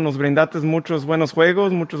verdad, no nos brindaste muchos buenos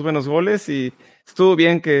juegos, muchos buenos goles y estuvo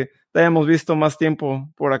bien que te hayamos visto más tiempo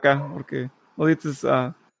por acá, porque no diste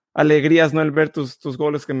alegrías, ¿no? El ver tus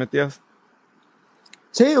goles que metías.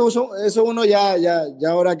 Sí, eso uno ya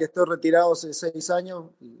ahora que estoy retirado hace 6 años,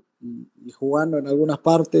 y jugando en algunas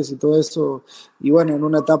partes y todo eso, y bueno, en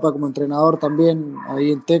una etapa como entrenador también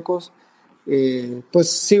ahí en Tecos, pues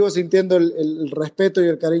sigo sintiendo el respeto y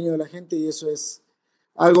el cariño de la gente, y eso es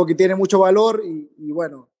algo que tiene mucho valor, y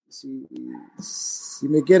bueno, si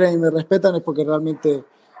me quieren y me respetan es porque realmente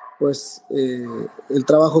pues el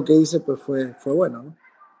trabajo que hice pues fue bueno, ¿no?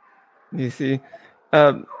 Y sí,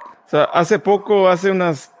 o sea, hace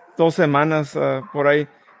unas 2 semanas por ahí,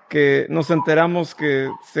 que nos enteramos que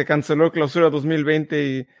se canceló el Clausura 2020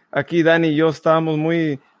 y aquí Dani y yo estábamos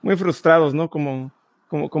muy, muy frustrados, ¿no? Como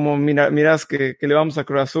miras que le vamos a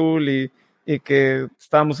Cruz Azul y que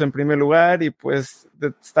estábamos en primer lugar y pues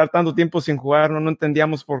de estar tanto tiempo sin jugar, no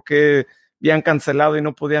entendíamos por qué habían cancelado y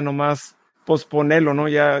no podían nomás posponerlo, ¿no?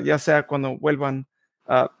 Ya sea cuando vuelvan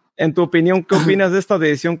a... En tu opinión, ¿qué opinas de esta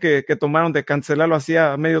decisión que tomaron de cancelarlo así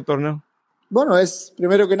a medio torneo? Bueno,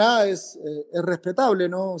 primero que nada es respetable,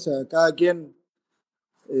 ¿no? O sea, cada quien,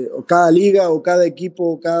 o cada liga, o cada equipo,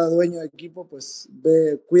 o cada dueño de equipo, pues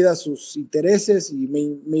cuida sus intereses, y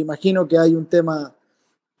me imagino que hay un tema,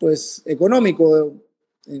 pues, económico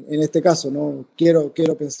en este caso, ¿no? Quiero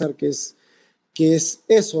pensar que es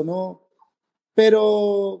eso, ¿no?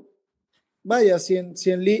 Pero vaya, si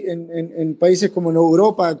en países como en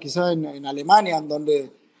Europa, quizás en Alemania, en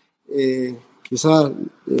donde quizás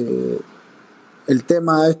el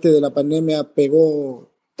tema de la pandemia pegó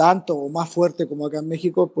tanto o más fuerte como acá en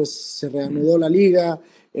México, pues se reanudó la liga.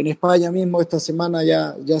 En España mismo esta semana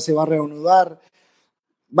ya se va a reanudar.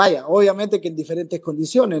 Vaya, obviamente que en diferentes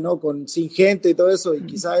condiciones, ¿no? Sin gente y todo eso, y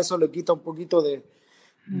quizás eso le quita un poquito de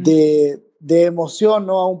emoción,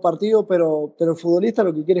 ¿no? A un partido, pero el futbolista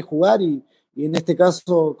lo que quiere es jugar, y en este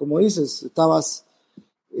caso, como dices, estabas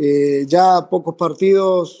ya a pocos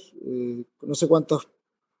partidos, no sé cuántos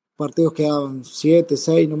partidos quedaban, 7,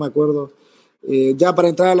 6, no me acuerdo, ya para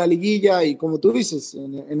entrar a la liguilla, y como tú dices,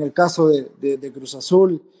 en el caso de Cruz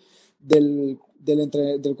Azul, del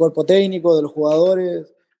cuerpo técnico, de los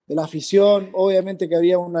jugadores, de la afición, obviamente que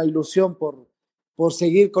había una ilusión por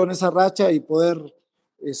seguir con esa racha y poder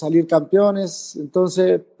salir campeones.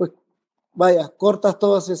 Entonces, pues vaya, cortas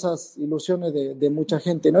todas esas ilusiones de mucha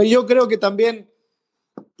gente, ¿no? Y yo creo que también,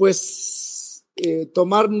 pues,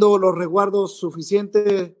 tomando los resguardos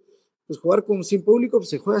suficientes, pues jugar sin público, pues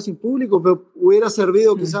se juega sin público, pero hubiera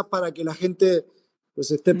servido quizás para que la gente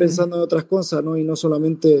pues esté pensando en otras cosas, ¿no? Y no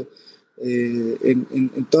solamente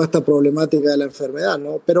en toda esta problemática de la enfermedad,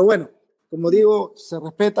 ¿no? Pero bueno, como digo, se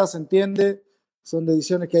respeta, se entiende, son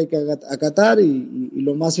decisiones que hay que acatar, y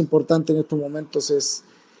lo más importante en estos momentos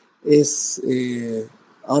es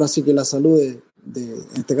ahora sí que la salud en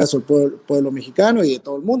este caso el pueblo mexicano y de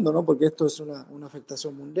todo el mundo, ¿no? Porque esto es una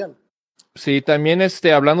afectación mundial. Sí, también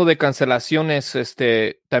hablando de cancelaciones,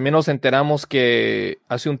 también nos enteramos que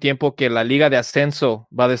hace un tiempo que la Liga de Ascenso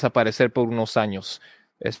va a desaparecer por unos años.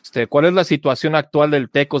 ¿Cuál es la situación actual del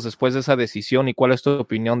Tecos después de esa decisión, y cuál es tu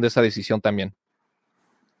opinión de esa decisión también?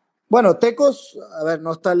 Bueno, Tecos, a ver,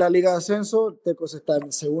 no está en la Liga de Ascenso. Tecos está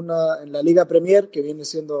en la Liga Premier, que viene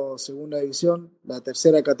siendo segunda división, la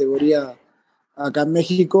tercera categoría acá en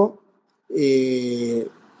México.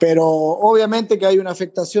 Pero obviamente que hay una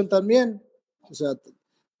afectación también. O sea,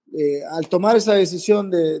 al tomar esa decisión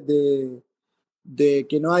de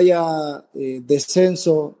que no haya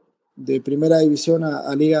descenso de primera división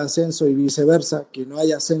a Liga de Ascenso, y viceversa, que no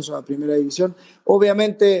haya ascenso a primera división,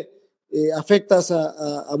 obviamente afectas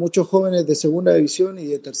a muchos jóvenes de segunda división y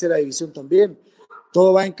de tercera división también.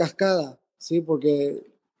 Todo va en cascada, ¿sí? Porque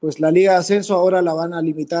pues la Liga de Ascenso ahora la van a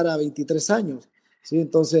limitar a 23 años, ¿sí?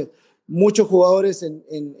 Entonces, muchos jugadores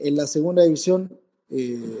en la segunda división,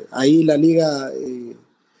 ahí la liga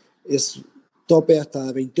es tope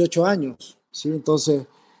hasta 28 años, ¿sí? Entonces,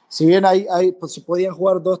 si bien pues, se podían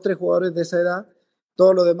jugar 2, 3 jugadores de esa edad,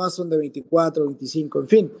 todos los demás son de 24, 25, en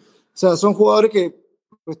fin. O sea, son jugadores que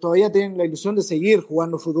pues, todavía tienen la ilusión de seguir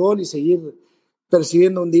jugando fútbol y seguir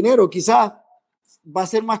percibiendo un dinero. Quizás va a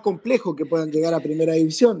ser más complejo que puedan llegar a primera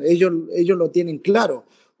división. Ellos lo tienen claro,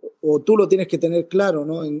 o tú lo tienes que tener claro,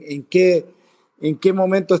 ¿no? En qué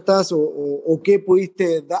momento estás, o qué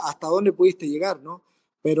pudiste, hasta dónde pudiste llegar, ¿no?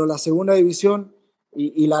 Pero la segunda división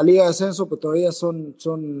y la Liga de Ascenso pues todavía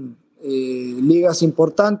son ligas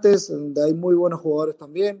importantes, donde hay muy buenos jugadores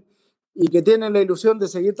también, y que tienen la ilusión de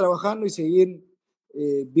seguir trabajando y seguir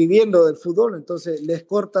viviendo del fútbol. Entonces les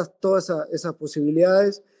cortas todas esas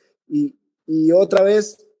posibilidades, y otra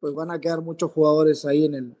vez pues van a quedar muchos jugadores ahí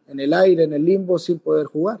en el aire, en el limbo, sin poder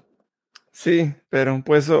jugar. Sí, pero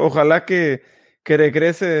pues ojalá que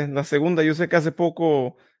regrese la segunda. Yo sé que hace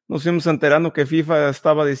poco nos fuimos enterando que FIFA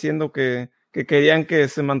estaba diciendo que querían que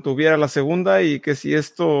se mantuviera la segunda, y que si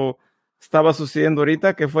esto estaba sucediendo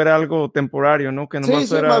ahorita, que fuera algo temporario, ¿no? Que nomás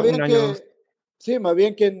fuera un año. Sí, más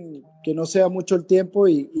bien que no sea mucho el tiempo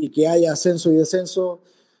y que haya ascenso y descenso,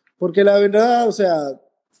 porque la verdad, o sea,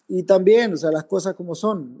 y también, o sea, las cosas como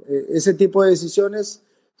son, ese tipo de decisiones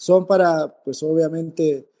son para, pues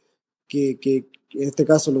obviamente, que en este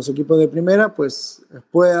caso los equipos de primera, pues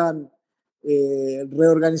puedan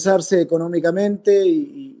reorganizarse económicamente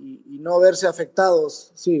y no verse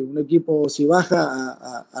afectados. Sí, un equipo si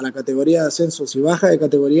baja a la categoría de ascenso, si baja de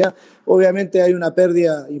categoría, obviamente hay una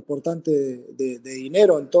pérdida importante de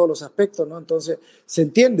dinero en todos los aspectos, ¿no? Entonces, se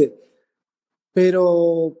entiende,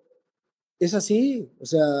 pero es así, o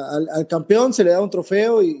sea, al campeón se le da un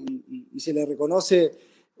trofeo y se le reconoce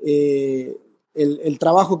el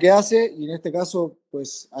trabajo que hace, y en este caso,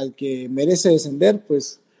 pues al que merece descender,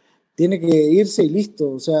 pues tiene que irse y listo.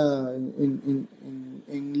 O sea,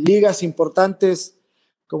 en ligas importantes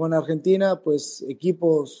como en Argentina, pues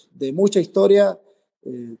equipos de mucha historia,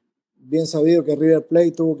 bien sabido que River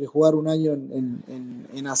Plate tuvo que jugar un año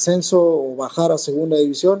en ascenso o bajar a segunda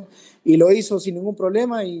división, y lo hizo sin ningún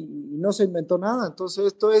problema y no se inventó nada. Entonces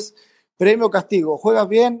esto es premio castigo. Juegas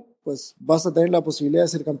bien, pues vas a tener la posibilidad de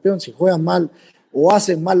ser campeón. Si juegas mal o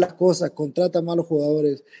haces mal las cosas, contratas malos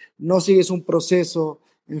jugadores, no sigues un proceso,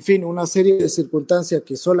 en fin, una serie de circunstancias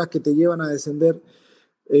que son las que te llevan a descender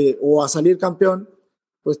o a salir campeón,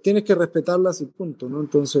 pues tienes que respetarlas y punto, ¿no?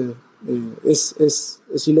 Entonces es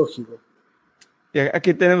ilógico. Y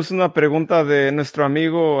aquí tenemos una pregunta de nuestro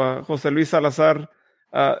amigo José Luis Salazar.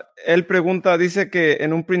 Él pregunta, dice que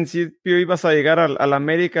en un principio ibas a llegar al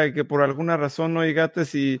América y que por alguna razón no llegaste,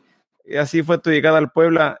 y así fue tu llegada al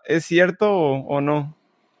Puebla. ¿Es cierto o no?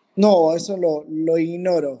 No, eso lo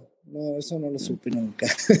ignoro. No, eso no lo supe nunca.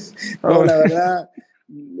 No, la verdad,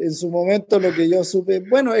 en su momento lo que yo supe,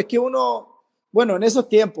 bueno, es que bueno, en esos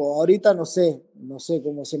tiempos, ahorita no sé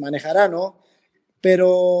cómo se manejará, ¿no?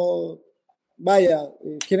 Pero vaya,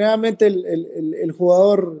 generalmente el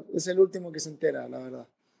jugador es el último que se entera, la verdad.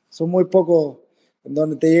 Son muy pocos en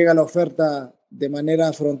donde te llega la oferta de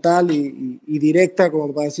manera frontal y directa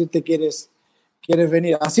como para decirte quieres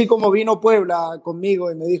venir. Así como vino Puebla conmigo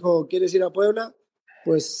y me dijo, ¿quieres ir a Puebla?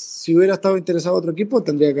 Pues si hubiera estado interesado otro equipo,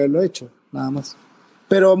 tendría que haberlo hecho, nada más.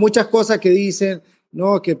 Pero muchas cosas que dicen,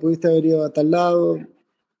 no, que pudiste haber ido a tal lado,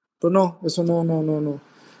 pues no, eso no.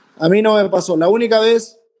 A mí no me pasó. La única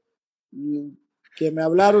vez que me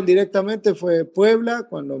hablaron directamente fue Puebla,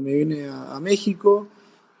 cuando me vine a México,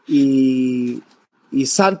 y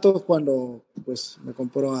Santos cuando pues me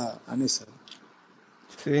compró a Nesa.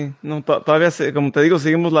 Sí, no, todavía, como te digo,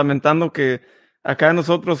 seguimos lamentando que acá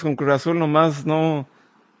nosotros con Cruz Azul nomás no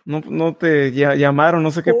te llamaron, no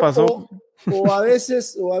sé qué pasó. O a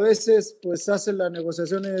veces pues hacen las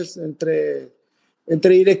negociaciones entre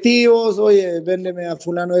directivos, oye, véndeme a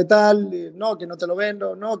fulano de tal, no, que no te lo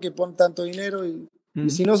vendo, no, que pon tanto dinero, y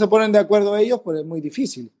si no se ponen de acuerdo ellos, pues es muy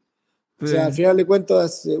difícil. Sí. O sea, al final de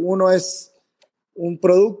cuentas, uno es un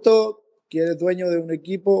producto que eres dueño de un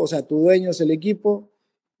equipo, o sea, tu dueño es el equipo,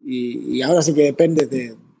 y ahora sí que depende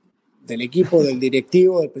del equipo, del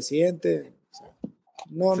directivo, del presidente.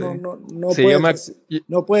 O sea,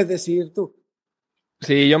 no puedes decidir tú.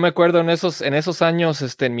 Sí, yo me acuerdo en esos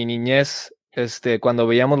años, en mi niñez, cuando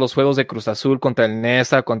veíamos los juegos de Cruz Azul contra el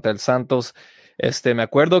Nesa, contra el Santos, me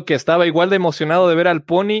acuerdo que estaba igual de emocionado de ver al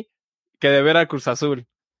Pony que de ver al Cruz Azul.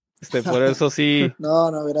 Por eso sí.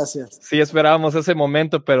 No, gracias. Sí esperábamos ese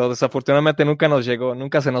momento, pero desafortunadamente nunca nos llegó,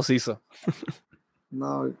 nunca se nos hizo.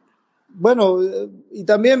 No. Bueno, y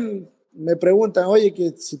también me preguntan, oye,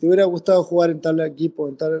 que si te hubiera gustado jugar en tal equipo,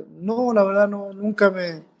 en tal... No, la verdad no, nunca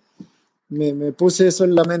me puse eso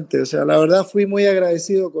en la mente. O sea, la verdad fui muy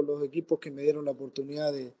agradecido con los equipos que me dieron la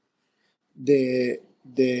oportunidad de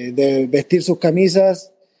vestir sus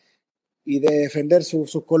camisas y de defender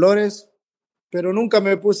sus colores, pero nunca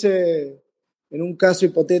me puse en un caso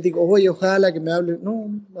hipotético, oye, ojalá que me hable. No,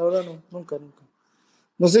 la verdad no, nunca.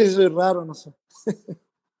 No sé si soy raro, no sé.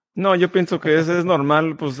 No, yo pienso que es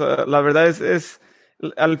normal, pues la verdad es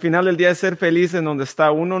al final del día es ser feliz en donde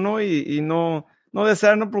está uno, ¿no? Y no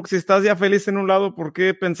desear, ¿no? Porque si estás ya feliz en un lado, ¿por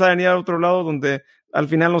qué pensar en ir a otro lado donde al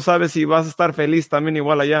final no sabes si vas a estar feliz también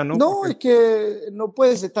igual allá, ¿no? No, es que no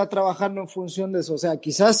puedes estar trabajando en función de eso. O sea,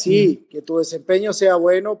 quizás sí, que tu desempeño sea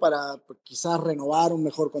bueno para quizás renovar un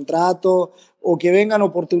mejor contrato o que vengan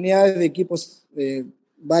oportunidades de equipos,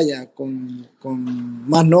 con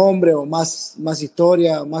más nombre o más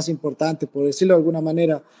historia, más importantes, por decirlo de alguna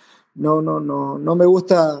manera. No me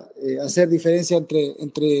gusta hacer diferencia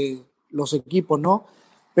entre los equipos, ¿no?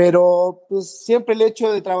 Pero pues siempre el hecho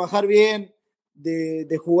de trabajar bien,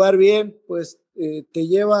 de jugar bien, pues te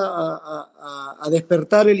lleva a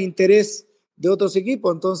despertar el interés de otros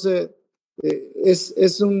equipos. Entonces,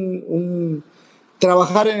 es un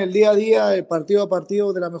trabajar en el día a día, partido a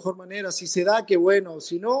partido, de la mejor manera. Si se da, qué bueno.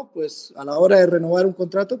 Si no, pues a la hora de renovar un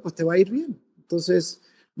contrato, pues te va a ir bien. Entonces,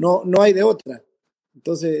 no hay de otra.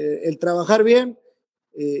 Entonces, el trabajar bien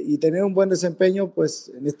y tener un buen desempeño,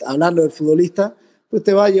 pues hablando del futbolista, pues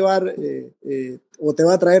te va a llevar o te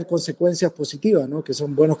va a traer consecuencias positivas, ¿no? Que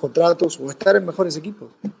son buenos contratos o estar en mejores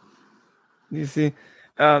equipos. Y sí.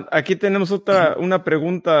 Aquí tenemos una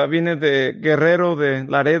pregunta, viene de Guerrero de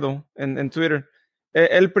Laredo en Twitter.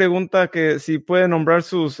 Él pregunta que si puede nombrar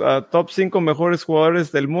sus top 5 mejores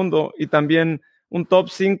jugadores del mundo y también un top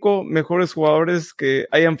 5 mejores jugadores que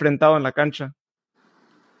haya enfrentado en la cancha.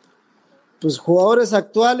 Pues jugadores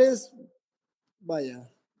actuales, vaya,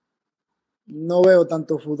 no veo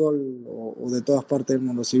tanto fútbol o de todas partes del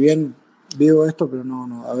mundo. Si bien vivo esto, pero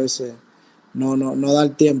no, a veces no da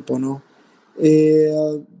el tiempo, ¿no?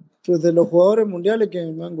 Pues de los jugadores mundiales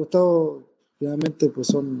que me han gustado, realmente pues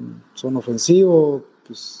son ofensivos.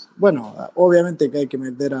 Pues, bueno, obviamente que hay que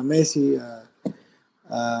meter a Messi,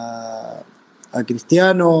 a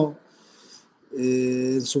Cristiano.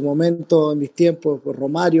 En su momento, en mis tiempos, pues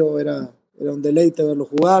Romario era un deleite verlo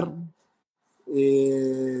jugar.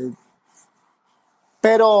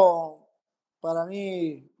 Pero para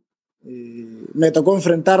mí me tocó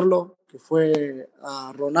enfrentarlo, que fue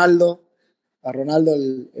a Ronaldo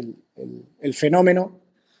el fenómeno,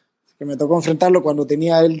 que me tocó enfrentarlo cuando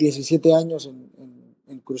tenía él 17 años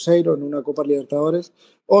en Cruzeiro, en una Copa Libertadores.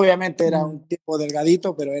 Obviamente era un tipo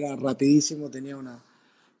delgadito, pero era rapidísimo, tenía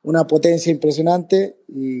una potencia impresionante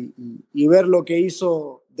y ver lo que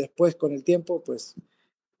hizo después con el tiempo, pues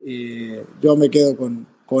yo me quedo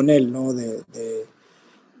con él, ¿no?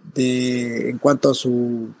 En cuanto a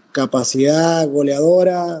su capacidad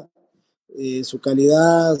goleadora, su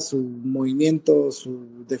calidad, su movimiento,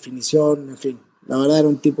 su definición, en fin. La verdad era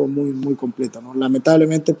un tipo muy, muy completo, ¿no?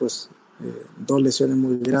 Lamentablemente, pues, 2 lesiones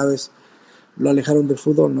muy graves lo alejaron del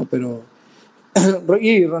fútbol, ¿no? Pero,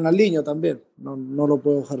 y Ronaldinho también, no lo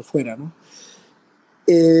puedo dejar fuera, ¿no?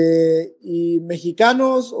 Y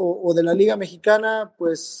mexicanos o de la Liga Mexicana,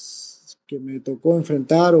 pues, que me tocó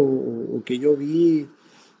enfrentar o que yo vi,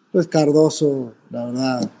 pues Cardoso, la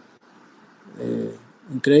verdad,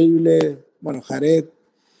 increíble. Bueno, Jared,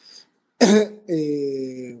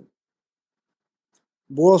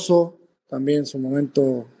 Buoso, también en su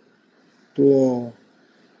momento tuvo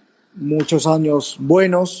muchos años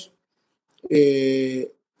buenos.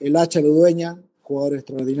 El Hacha Ludueña, jugador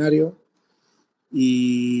extraordinario.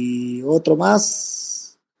 Y otro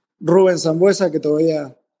más, Rubén Sambuesa, que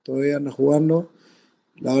todavía anda jugando.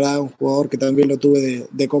 La verdad, un jugador que también lo tuve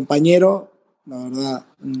de compañero. La verdad,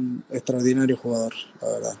 un extraordinario jugador, la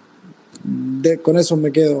verdad. Con eso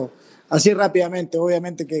me quedo así rápidamente.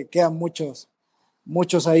 Obviamente que quedan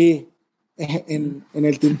muchos ahí en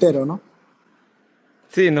el tintero, ¿no?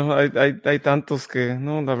 Sí, no, hay tantos que,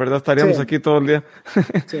 no, la verdad estaríamos Sí, aquí todo el día.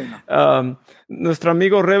 sí, no. Nuestro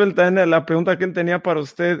amigo Rebel también, la pregunta que él tenía para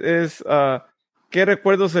usted es, ¿qué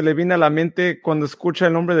recuerdo se le viene a la mente cuando escucha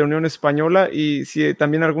el nombre de Unión Española y si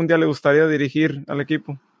también algún día le gustaría dirigir al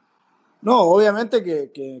equipo? No, obviamente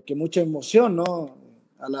que mucha emoción, ¿no?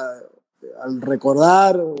 Al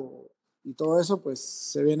recordar y todo eso, pues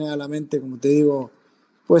se viene a la mente, como te digo,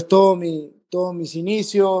 pues todos mis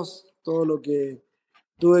inicios, todo lo que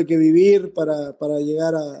tuve que vivir para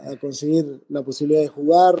llegar a conseguir la posibilidad de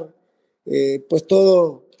jugar, pues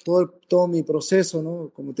todo mi proceso,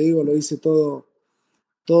 ¿no? Como te digo, lo hice todo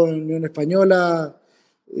en Unión Española.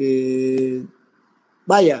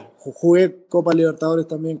 Vaya, jugué Copa Libertadores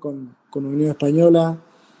también con Unión Española.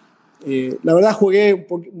 La verdad jugué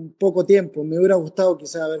un poco tiempo, me hubiera gustado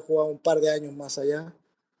quizás haber jugado un par de años más allá,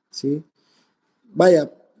 ¿sí?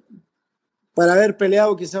 Vaya, para haber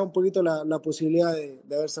peleado quizás un poquito la posibilidad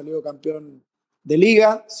de haber salido campeón de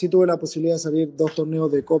liga, sí tuve la posibilidad de salir 2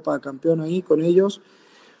 torneos de Copa campeón ahí con ellos,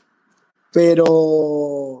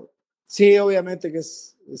 pero sí, obviamente que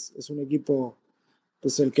es un equipo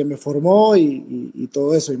pues el que me formó y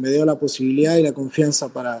todo eso, y me dio la posibilidad y la confianza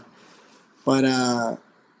para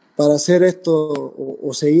hacer esto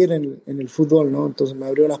o seguir en el fútbol, ¿no? Entonces me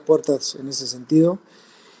abrió las puertas en ese sentido.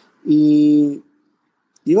 Y,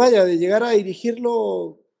 y vaya, de llegar a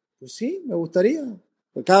dirigirlo, pues sí, me gustaría.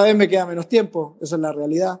 Pero cada vez me queda menos tiempo, esa es la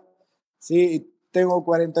realidad. Sí, tengo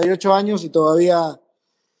 48 años y todavía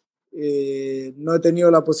no he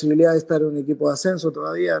tenido la posibilidad de estar en un equipo de ascenso,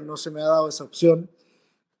 todavía no se me ha dado esa opción.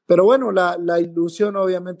 Pero bueno, la ilusión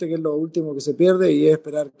obviamente que es lo último que se pierde y es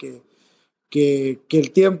esperar que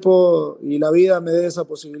el tiempo y la vida me dé esa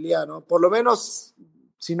posibilidad, ¿no? Por lo menos,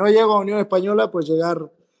 si no llego a Unión Española, pues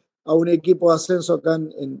llegar a un equipo de ascenso acá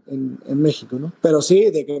en México, ¿no? Pero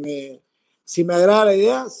sí, si me agrada la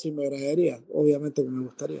idea, sí me agradaría, obviamente que me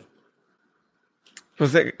gustaría.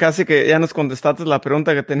 Pues casi que ya nos contestaste la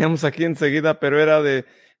pregunta que teníamos aquí enseguida, pero era de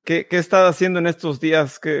 ¿qué estás haciendo en estos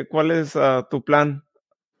días? ¿Cuál es tu plan?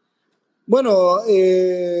 Bueno,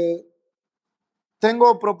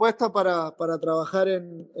 tengo propuesta para trabajar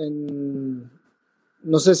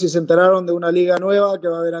no sé si se enteraron de una liga nueva que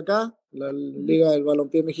va a haber acá, la Liga del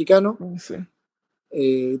Balompié Mexicano. Sí.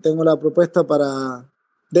 Tengo la propuesta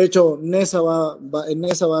de hecho, en Nesa va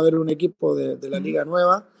a haber un equipo de la liga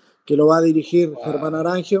nueva que lo va a dirigir Germán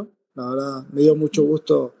Arangio. La verdad, me dio mucho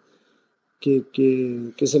gusto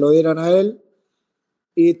que se lo dieran a él.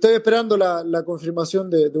 Y estoy esperando la confirmación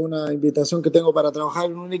de una invitación que tengo para trabajar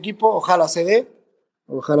en un equipo. Ojalá se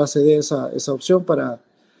dé esa opción.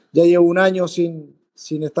 Ya llevo un año sin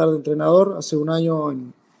estar de entrenador. Hace un año,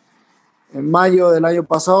 en mayo del año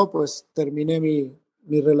pasado, pues terminé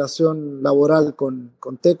mi relación laboral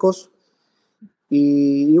con Tecos.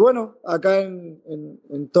 Y bueno, acá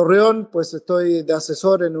en Torreón, pues estoy de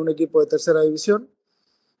asesor en un equipo de tercera división.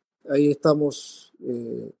 Ahí estamos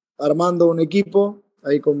armando un equipo,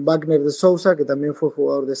 ahí con Wagner de Sousa, que también fue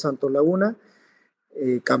jugador de Santos Laguna,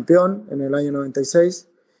 campeón en el año 96.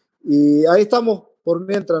 Y ahí estamos por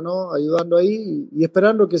mientras, ¿no? Ayudando ahí y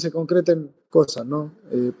esperando que se concreten cosas, ¿no?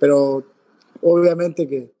 Pero obviamente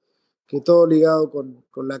que todo ligado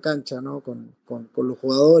con la cancha, ¿no? Con los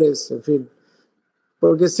jugadores, en fin.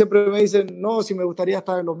 Porque siempre me dicen, no, si me gustaría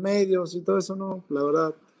estar en los medios y todo eso, no, la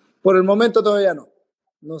verdad. Por el momento todavía no.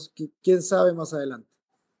 Quién sabe más adelante.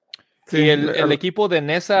 Sí, ¿y el equipo de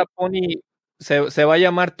Nesa, Pony, se va a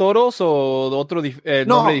llamar Toros o otro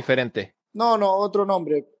nombre diferente? No, otro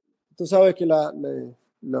nombre. Tú sabes que los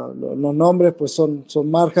nombres pues son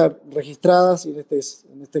marcas registradas y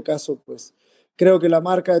en este caso pues creo que la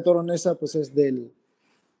marca de Toros Nesa pues es del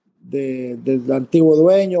antiguo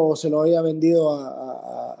dueño o se lo había vendido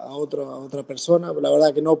a otra persona. La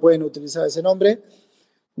verdad que no pueden utilizar ese nombre.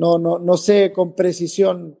 No sé con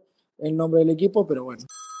precisión el nombre del equipo, pero bueno.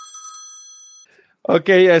 Ok,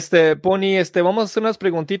 Pony, vamos a hacer unas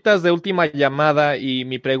preguntitas de última llamada y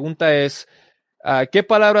mi pregunta es, ¿qué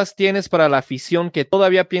palabras tienes para la afición que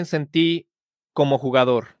todavía piensa en ti como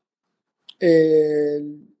jugador?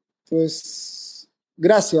 Pues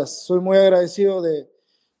gracias, soy muy agradecido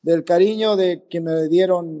del cariño que me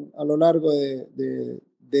dieron a lo largo de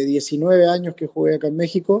 19 años que jugué acá en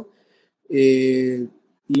México,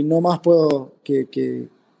 y no más puedo que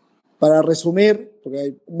para resumir, porque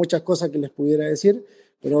hay muchas cosas que les pudiera decir,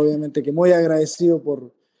 pero obviamente que muy agradecido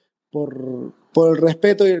por el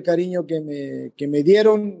respeto y el cariño que me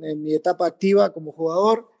dieron en mi etapa activa como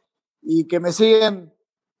jugador y que me siguen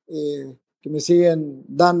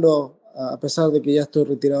dando a pesar de que ya estoy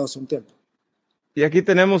retirado hace un tiempo. Y aquí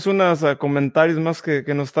tenemos unos comentarios más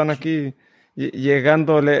que nos están aquí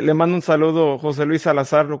llegando. Le mando un saludo a José Luis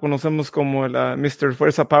Salazar, lo conocemos como el Mr.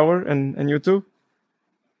 Fuerza Power en YouTube.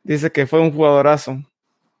 Dice que fue un jugadorazo.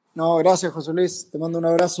 No, gracias José Luis, te mando un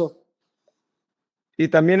abrazo. Y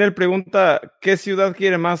también él pregunta, ¿qué ciudad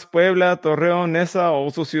quiere más? ¿Puebla, Torreón, Nesa o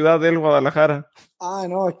su ciudad del Guadalajara?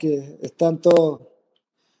 No, es que están todos...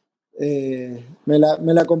 me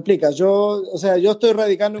la complica. Yo estoy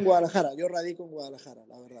radicando en Guadalajara, yo radico en Guadalajara,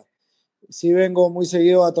 la verdad. Sí vengo muy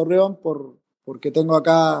seguido a Torreón porque tengo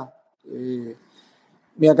acá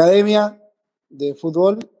mi academia de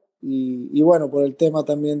fútbol y bueno, por el tema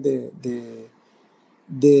también del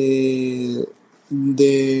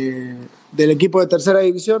equipo de tercera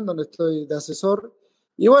división donde estoy de asesor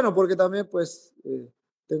y bueno, porque también pues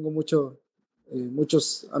tengo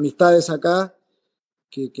muchos amistades acá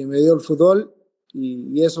que me dio el fútbol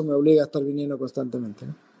y eso me obliga a estar viniendo constantemente,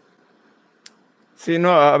 ¿no? Sí,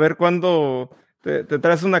 no, a ver cuándo te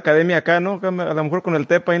traes una academia acá, ¿no? A lo mejor con el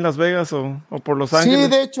Tepa en Las Vegas o por Los Ángeles.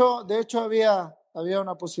 Sí, de hecho había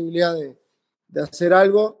una posibilidad de hacer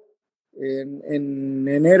algo. En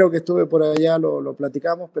enero que estuve por allá lo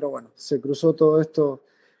platicamos, pero bueno, se cruzó todo esto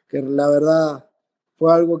que la verdad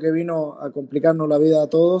fue algo que vino a complicarnos la vida a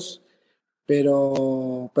todos,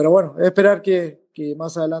 pero bueno, es esperar que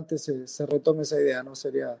más adelante se retome esa idea, ¿no?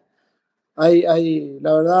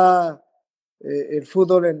 La verdad, el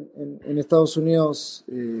fútbol en Estados Unidos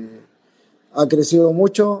ha crecido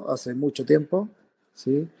mucho, hace mucho tiempo,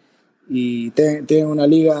 ¿sí? Y tiene una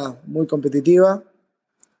liga muy competitiva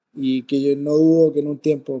y que yo no dudo que en un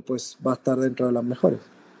tiempo pues va a estar dentro de las mejores.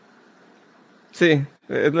 Sí,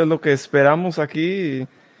 es lo que esperamos aquí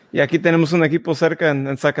Y aquí tenemos un equipo cerca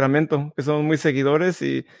en Sacramento, que somos muy seguidores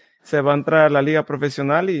y se va a entrar a la liga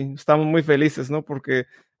profesional y estamos muy felices, ¿no? Porque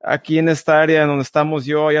aquí en esta área donde estamos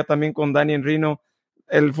yo, allá también con Dani en Reno,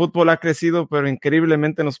 el fútbol ha crecido, pero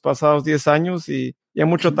increíblemente en los pasados 10 años y hay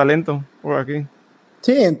mucho talento por aquí.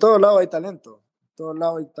 Sí, en todos lados hay talento. En todos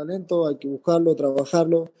lados hay talento, hay que buscarlo,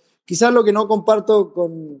 trabajarlo. Quizás lo que no comparto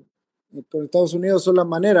con Estados Unidos son las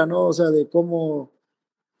maneras, ¿no? O sea, de cómo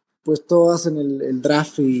pues todos hacen el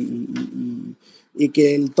draft y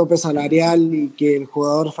que el tope salarial y que el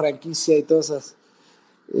jugador franquicia y todas esas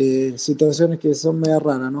situaciones que son medio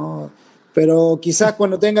raras, ¿no? Pero quizás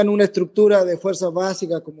cuando tengan una estructura de fuerzas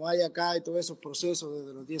básicas como hay acá y todos esos procesos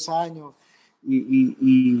desde los 10 años y, y,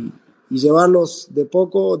 y, y llevarlos de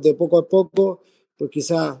poco a poco, pues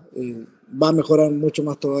quizás va a mejorar mucho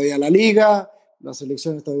más todavía la liga, la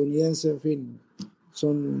selección estadounidense, en fin,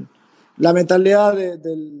 son la mentalidad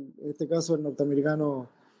en este caso el norteamericano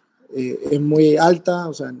es muy alta,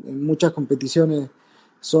 o sea, en muchas competiciones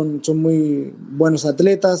son muy buenos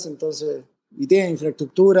atletas, entonces, y tienen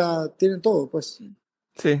infraestructura, tienen todo, pues.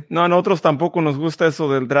 Sí, no, a nosotros tampoco nos gusta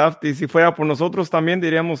eso del draft y si fuera por nosotros también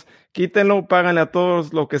diríamos, quítenlo, páganle a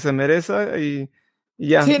todos lo que se merece y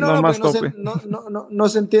ya, Sí, no porque más tope. no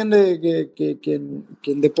se entiende que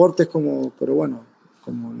en deportes como, pero bueno,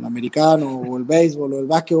 como el americano o el béisbol o el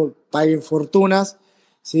básquetbol paguen fortunas,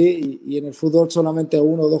 ¿sí? Y en el fútbol solamente a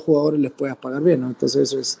uno o dos jugadores les puedas pagar bien, ¿no? Entonces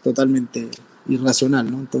eso es totalmente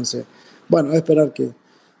irracional, ¿no? Entonces, bueno, esperar que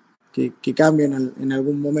cambien en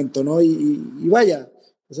algún momento, ¿no? Y vaya,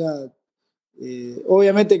 o sea,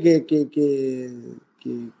 obviamente que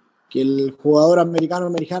el jugador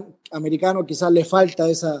americano quizás le falta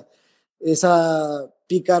esa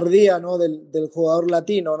picardía, ¿no? del jugador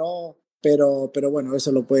latino, ¿no? Pero bueno,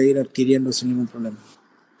 eso lo puede ir adquiriendo sin ningún problema.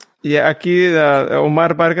 Y aquí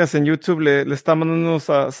Omar Vargas en YouTube le está mandando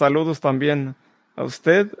unos saludos también a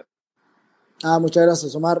usted. Muchas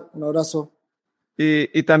gracias, Omar. Un abrazo.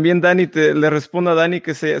 Y también Dani, le responde a Dani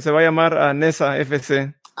que se va a llamar a Nesa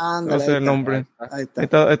FC. Va a Ándale, ahí ser el está. nombre. Ahí Ahí está.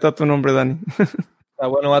 está, ahí está tu nombre, Dani. Está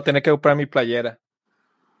bueno, va a tener que comprar mi playera.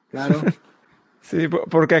 Claro. Sí,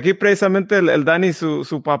 porque aquí precisamente el Dani,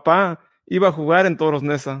 su papá, iba a jugar en Toros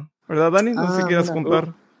Nesa. ¿Verdad, Dani? No sé si quieras Mira.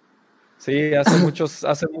 contar. Sí,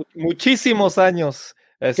 hace muchísimos años.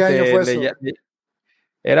 ¿Qué año fue eso?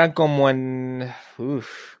 Eran como en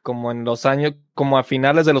los años, como a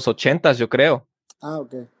finales de los 80, yo creo.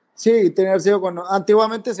 Ok. Sí, tiene que haber sido cuando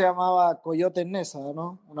antiguamente se llamaba Coyote Nesa,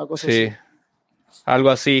 ¿no? Una cosa Sí, así. algo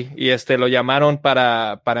así. Y lo llamaron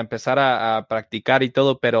para empezar a practicar y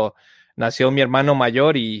todo, pero nació mi hermano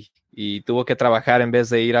mayor y tuvo que trabajar en vez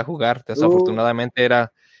de ir a jugar. Uh, Desafortunadamente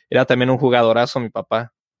era también un jugadorazo mi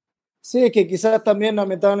papá. Sí, que quizás también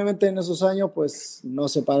lamentablemente en esos años pues no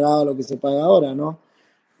se pagaba lo que se paga ahora, ¿no?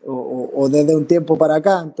 O desde un tiempo para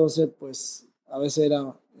acá, entonces pues a veces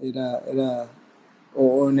era,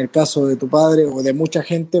 o en el caso de tu padre o de mucha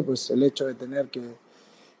gente, pues el hecho de tener que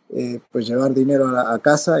pues llevar dinero a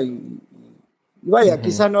casa y vaya, Ujú.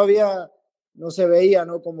 quizás no se veía,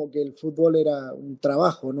 ¿no? Como que el fútbol era un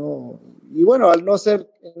trabajo, ¿no? Y bueno, al no ser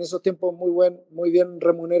en esos tiempos muy bien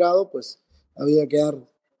remunerado, pues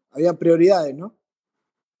había prioridades, ¿no?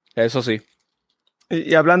 Eso sí.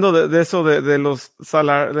 Y hablando de eso, de lo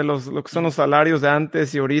que son los salarios de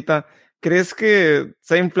antes y ahorita, ¿crees que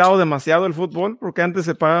se ha inflado demasiado el fútbol? Porque antes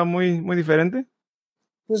se pagaba muy diferente.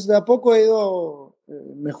 Pues de a poco he ido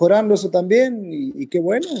mejorando eso también y qué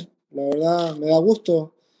bueno, la verdad me da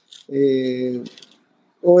gusto. Eh,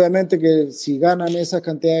 Obviamente que si ganan esa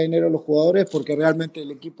cantidad de dinero los jugadores, porque realmente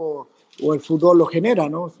el equipo o el fútbol lo genera,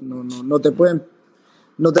 ¿no? No te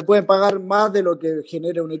pueden pagar más de lo que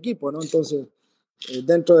genera un equipo, ¿no? Entonces,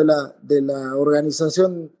 dentro de la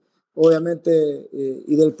organización, obviamente,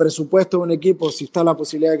 y del presupuesto de un equipo, si está la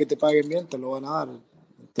posibilidad de que te paguen bien, te lo van a dar.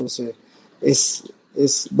 Entonces, es,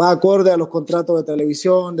 va acorde a los contratos de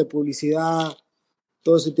televisión, de publicidad,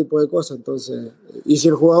 todo ese tipo de cosas. Entonces, y si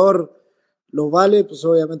el jugador los vale, pues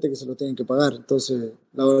obviamente que se lo tienen que pagar. Entonces,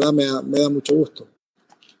 la verdad me da mucho gusto.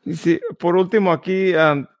 Y sí, por último, aquí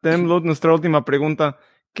tenemos nuestra última pregunta.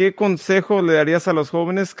 ¿Qué consejo le darías a los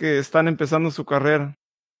jóvenes que están empezando su carrera?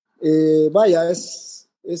 Vaya, es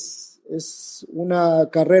una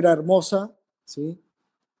carrera hermosa, ¿sí?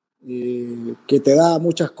 Que te da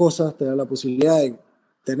muchas cosas, te da la posibilidad de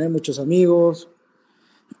tener muchos amigos,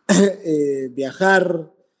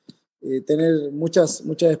 viajar, tener muchas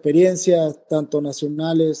experiencias, tanto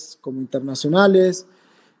nacionales como internacionales.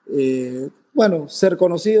 Bueno, ser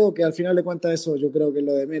conocido, que al final de cuentas eso yo creo que es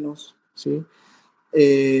lo de menos, ¿sí?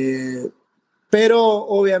 Eh, pero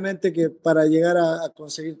obviamente que para llegar a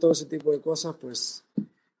conseguir todo ese tipo de cosas, pues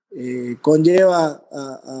conlleva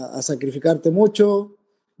a sacrificarte mucho.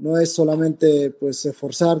 No es solamente pues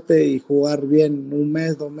esforzarte y jugar bien un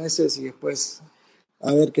mes, 2 meses y después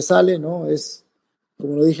a ver qué sale, ¿no? Es,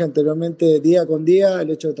 como lo dije anteriormente, día con día, el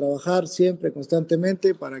hecho de trabajar siempre,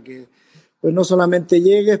 constantemente, para que pues no solamente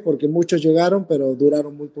llegues, porque muchos llegaron, pero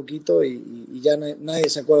duraron muy poquito y ya nadie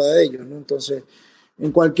se acuerda de ellos, ¿no? Entonces,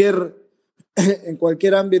 en cualquier, en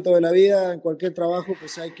cualquier ámbito de la vida, en cualquier trabajo,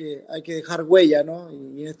 pues hay que dejar huella, ¿no?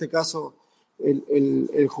 Y en este caso,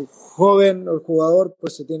 el joven o el jugador,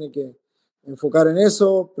 pues se tiene que enfocar en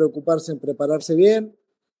eso, preocuparse en prepararse bien,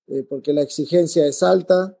 porque la exigencia es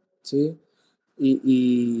alta, ¿sí?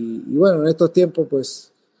 Y bueno, en estos tiempos,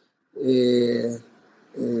 pues, eh,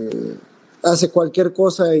 eh, haces cualquier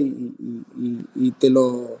cosa y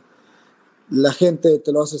la gente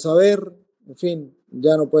te lo hace saber, en fin,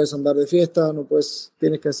 ya no puedes andar de fiesta, no puedes,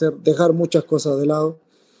 tienes que dejar muchas cosas de lado,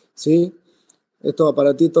 ¿sí? Estos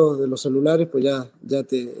aparatitos de los celulares, pues ya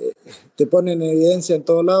te ponen en evidencia en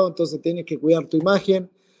todos lados, entonces tienes que cuidar tu imagen,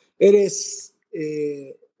 eres,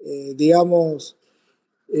 digamos,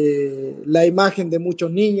 la imagen de muchos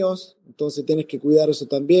niños, entonces tienes que cuidar eso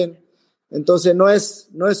también. Entonces no es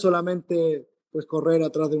solamente pues correr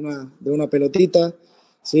atrás de una pelotita,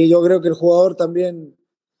 ¿sí? Yo creo que el jugador también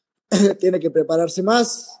tiene que prepararse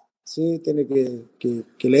más, ¿sí? Tiene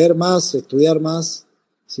que leer más, estudiar más,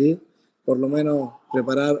 ¿sí? Por lo menos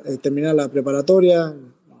terminar la preparatoria.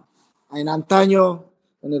 En antaño,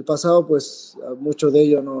 en el pasado, pues muchos de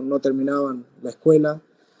ellos no terminaban la escuela.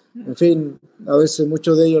 En fin, a veces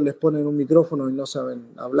muchos de ellos les ponen un micrófono y no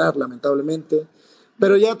saben hablar, lamentablemente.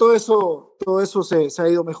 Pero ya todo eso se ha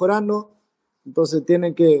ido mejorando, entonces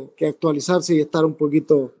tienen que actualizarse y estar un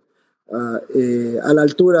poquito a la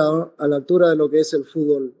altura de lo que es el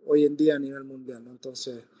fútbol hoy en día a nivel mundial, ¿no?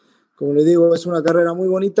 Entonces, como les digo, es una carrera muy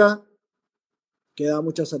bonita, que da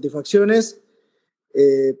muchas satisfacciones,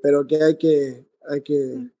 pero que hay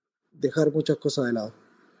que dejar muchas cosas de lado.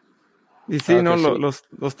 Y sí, ¿no? Que sí.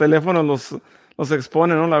 Los teléfonos los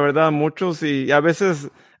exponen, ¿no? La verdad, muchos y a veces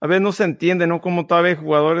no se entiende, ¿no? Como todavía hay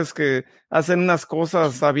jugadores que hacen unas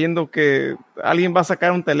cosas sabiendo que alguien va a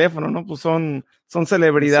sacar un teléfono, ¿no? Pues son Sí.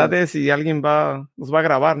 celebridades y alguien los va a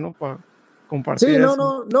grabar, ¿no? Para compartir Sí,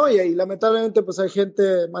 eso. no, y lamentablemente pues hay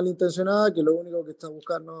gente malintencionada que lo único que está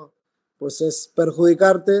buscando pues es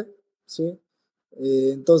perjudicarte, ¿sí?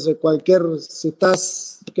 Entonces si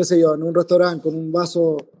estás, qué sé yo, en un restaurante con un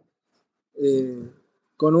vaso, eh,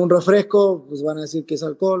 con un refresco, pues van a decir que es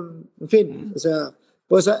alcohol, en fin, o sea,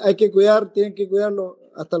 pues hay que tienen que cuidarlo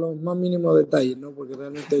hasta los más mínimos detalles, ¿no? Porque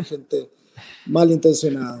realmente hay gente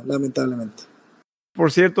malintencionada, lamentablemente.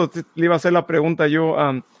 Por cierto, le iba a hacer la pregunta yo,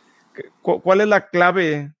 ¿cuál es la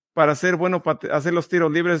clave para ser bueno para hacer los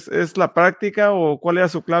tiros libres? ¿Es la práctica o cuál era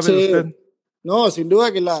su clave de usted? Sí, no, sin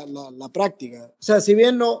duda que la práctica. O sea, si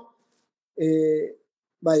bien no,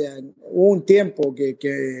 vaya, hubo un tiempo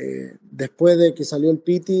que después de que salió el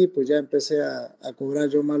Piti, pues ya empecé a cobrar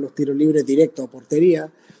yo más los tiros libres directos a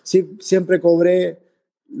portería. Sí, siempre cobré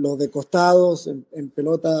los de costados, en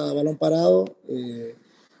pelota a balón parado.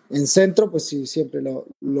 En centro, pues sí, siempre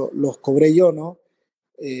los cobré yo, ¿no?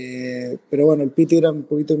 Pero bueno, el Piti era un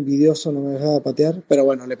poquito envidioso, no me dejaba patear, pero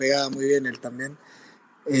bueno, le pegaba muy bien él también.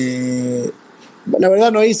 Eh, la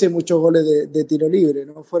verdad no hice muchos goles de tiro libre,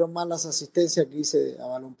 ¿no? Fueron más las asistencias que hice a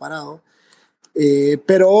balón parado.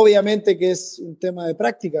 Pero obviamente que es un tema de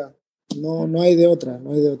práctica, no hay de otra,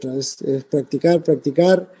 no hay de otra. Es practicar,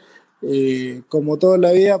 practicar. Como todo en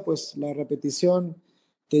la vida, pues la repetición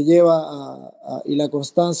te lleva y la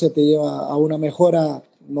constancia te lleva a una mejora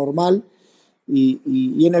normal.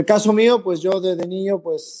 Y en el caso mío, pues yo desde niño,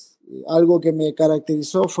 pues algo que me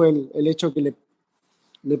caracterizó fue el hecho que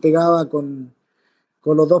le pegaba con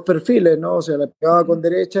los dos perfiles, ¿no? O sea, le pegaba con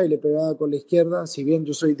derecha y le pegaba con la izquierda. Si bien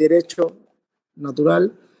yo soy derecho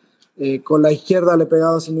natural, con la izquierda le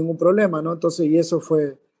pegaba sin ningún problema, ¿no? Entonces, y eso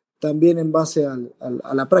fue también en base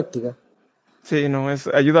a la práctica. Sí, no,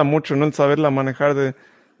 ayuda mucho, ¿no? El saberla manejar de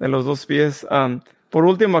los dos pies. Por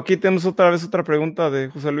último, aquí tenemos otra pregunta de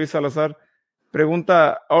José Luis Salazar.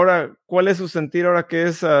 Pregunta, ahora, ¿cuál es su sentir ahora que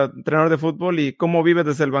es entrenador de fútbol y cómo vive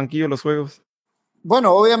desde el banquillo los juegos?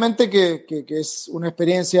 Bueno, obviamente que es una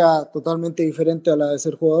experiencia totalmente diferente a la de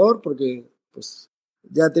ser jugador, porque pues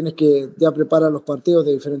ya preparas los partidos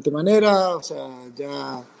de diferente manera, o sea,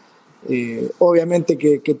 ya obviamente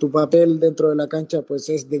que tu papel dentro de la cancha pues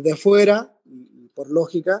es desde afuera, y por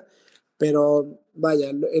lógica, pero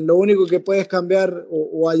vaya, en lo único que puedes cambiar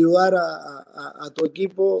o ayudar a tu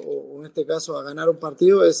equipo, o en este caso a ganar un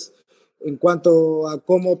partido, es en cuanto a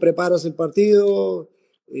cómo preparas el partido,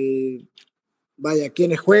 vaya,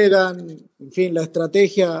 quiénes juegan, en fin, la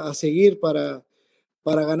estrategia a seguir para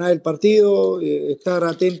ganar el partido, estar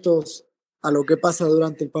atentos a lo que pasa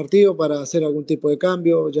durante el partido para hacer algún tipo de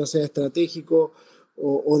cambio, ya sea estratégico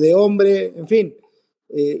o de hombre, en fin.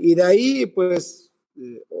 Y de ahí, pues,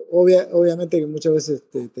 obviamente que muchas veces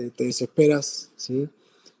te desesperas, ¿sí?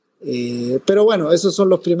 Pero bueno, esos son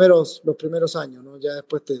los primeros años, ¿no? Ya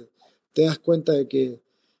después te das cuenta de que,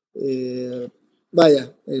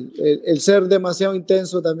 vaya, el ser demasiado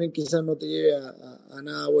intenso también quizás no te lleve a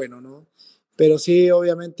nada bueno, ¿no? Pero sí,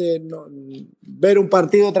 obviamente, no, ver un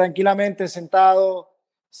partido tranquilamente, sentado,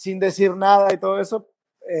 sin decir nada y todo eso,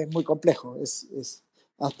 es muy complejo.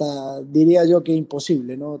 Hasta diría yo que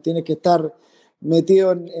imposible, ¿no? Tienes que estar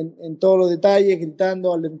metido en todos los detalles,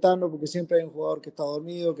 gritando, alentando, porque siempre hay un jugador que está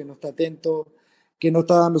dormido, que no está atento, que no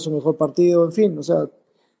está dando su mejor partido, en fin, o sea,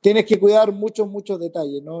 tienes que cuidar muchos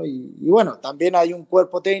detalles, ¿no? Y bueno, también hay un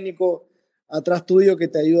cuerpo técnico atrás tuyo que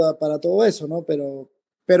te ayuda para todo eso, ¿no? Pero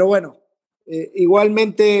bueno,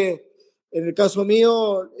 igualmente, en el caso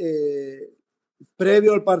mío,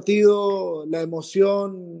 previo al partido, la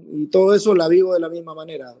emoción y todo eso la vivo de la misma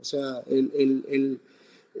manera. O sea, el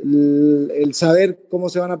saber cómo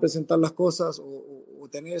se van a presentar las cosas o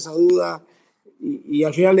tener esa duda y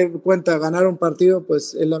al final de cuentas ganar un partido,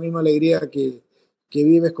 pues es la misma alegría que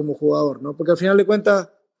vives como jugador, ¿no? Porque al final de cuentas,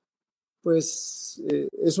 pues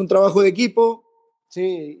es un trabajo de equipo,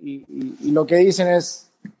 ¿sí? Y lo que dicen es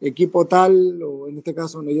equipo tal, o en este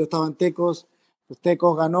caso donde yo estaba en Tecos, pues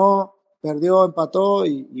Tecos ganó, perdió, empató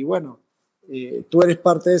y bueno, tú eres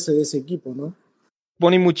parte de ese equipo, ¿no?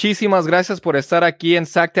 Bonnie, muchísimas gracias por estar aquí en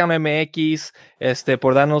Sacktown MX,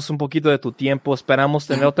 por darnos un poquito de tu tiempo. Esperamos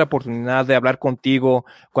tener otra oportunidad de hablar contigo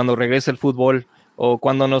cuando regrese el fútbol o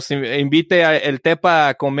cuando nos invite el Tepa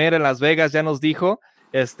a comer en Las Vegas, ya nos dijo,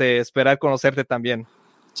 esperar conocerte también.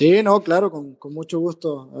 Sí, no, claro, con mucho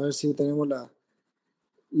gusto. A ver si tenemos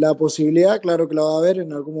la posibilidad, claro que la va a haber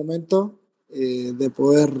en algún momento, de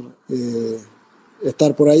poder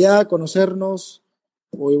estar por allá, conocernos,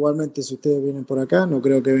 o igualmente si ustedes vienen por acá, no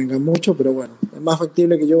creo que vengan mucho, pero bueno, es más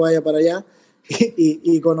factible que yo vaya para allá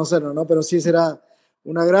y conocernos, ¿no? Pero sí será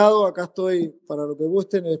un agrado, acá estoy para lo que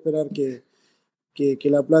gusten, y esperar que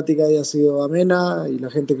la plática haya sido amena y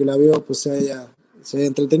la gente que la vio pues se haya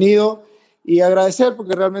entretenido y agradecer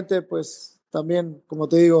porque realmente pues también, como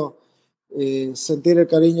te digo, sentir el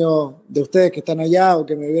cariño de ustedes que están allá o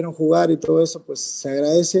que me vieron jugar y todo eso, pues se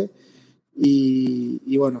agradece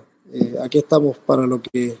y bueno, aquí estamos para lo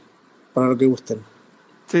que gusten.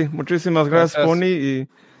 Sí, muchísimas gracias, Pony.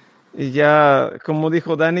 Y ya, como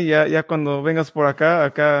dijo Dani, ya cuando vengas por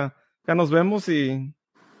acá nos vemos y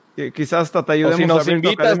quizás hasta te ayudemos. O si nos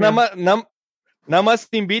invitas, nada más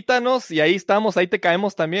invítanos y ahí estamos, ahí te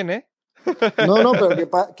caemos también, ¿eh? No, pero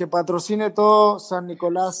que patrocine todo San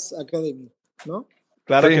Nicolás Academy, ¿no?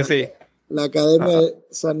 Claro que sí. La Academia de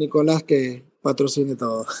San Nicolás que patrocine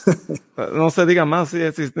todo. No se diga más, si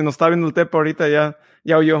nos está viendo el Tepa ahorita ya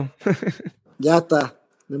oyó. Ya está.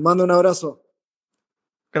 Les mando un abrazo.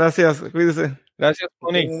 Gracias, cuídese. Gracias,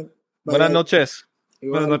 Tony. Buenas noches.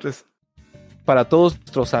 Buenas noches. Para todos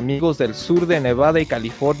nuestros amigos del sur de Nevada y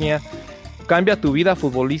California, cambia tu vida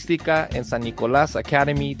futbolística en San Nicolás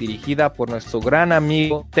Academy, dirigida por nuestro gran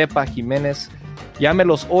amigo Tepa Jiménez.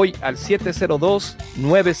 Llámelos hoy al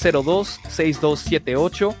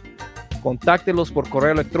 702-902-6278. Contáctelos por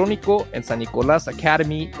correo electrónico en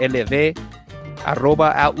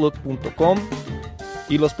sannicolasacademylv@outlook.com.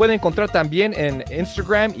 Y los pueden encontrar también en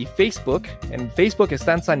Instagram y Facebook. En Facebook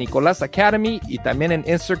están San Nicolás Academy y también en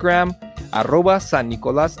Instagram @San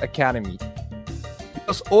Nicolás Academy.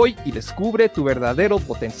 Hoy y descubre tu verdadero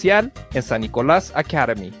potencial en San Nicolás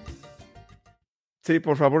Academy. Sí,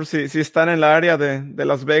 por favor, si están en la área de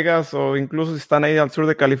Las Vegas o incluso si están ahí al sur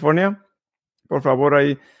de California, por favor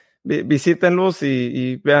ahí visítenlos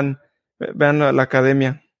y vean la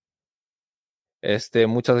academia.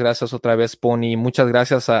 Muchas gracias otra vez, Pony. Muchas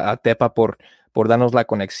gracias a Tepa por darnos la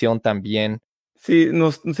conexión también. Si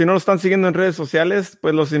no nos están siguiendo en redes sociales,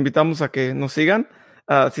 pues los invitamos a que nos sigan.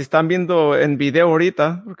 Si están viendo en video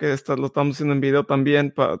ahorita, porque lo estamos haciendo en video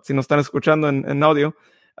también, si nos están escuchando en audio,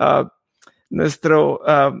 nuestro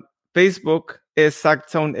Facebook es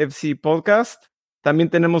Sacktown FC Podcast. También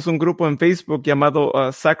tenemos un grupo en Facebook llamado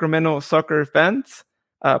Sacramento Soccer Fans.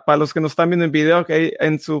 Para los que nos están viendo en video, que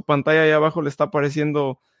en su pantalla ahí abajo le está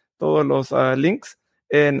apareciendo todos los links.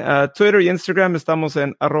 En Twitter y Instagram estamos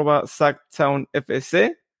en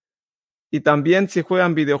 @SacktownFC. Y también si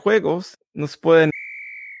juegan videojuegos, nos pueden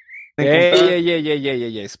encontrar.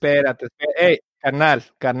 Ey, espérate. Ey,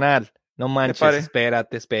 carnal, no manches,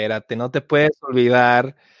 espérate, no te puedes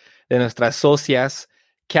olvidar de nuestras socias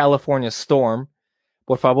California Storm.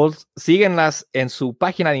 Por favor, síguenlas en su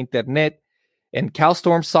página de internet en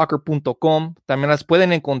calstormsoccer.com. También las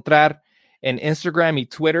pueden encontrar en Instagram y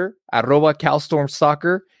Twitter,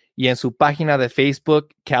 @calstormsoccer, y en su página de Facebook,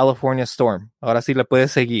 California Storm. Ahora sí le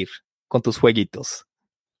puedes seguir con tus jueguitos.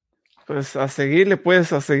 Pues a seguirle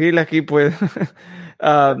aquí, pues.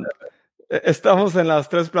 Estamos en las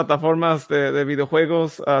 3 plataformas de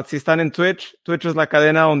videojuegos. Si están en Twitch, Twitch es la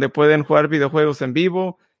cadena donde pueden jugar videojuegos en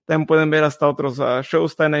vivo. También pueden ver hasta otros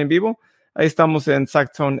shows están en vivo. Ahí estamos en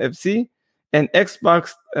Sacktown FC. En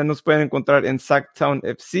Xbox nos pueden encontrar en Sacktown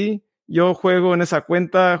FC. Yo juego en esa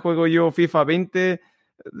cuenta, juego yo FIFA 20.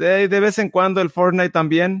 De vez en cuando el Fortnite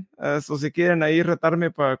también. So si quieren ahí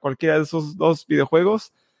retarme para cualquiera de esos 2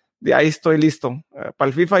 videojuegos, de ahí estoy listo. Para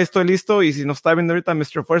el FIFA estoy listo. Y si nos está viendo ahorita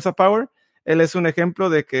Mr. Fuerza Power, él es un ejemplo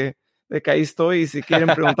de que ahí estoy. Y si quieren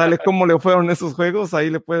preguntarle cómo le fueron esos juegos, ahí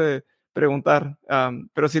le puede preguntar.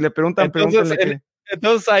 Pero si le preguntan, entonces,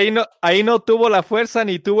 entonces ahí no tuvo la fuerza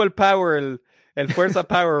ni tuvo el power, el Fuerza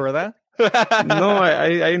Power, ¿verdad? No,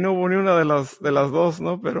 ahí no hubo ni una de las 2,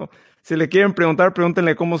 ¿no? Pero si le quieren preguntar,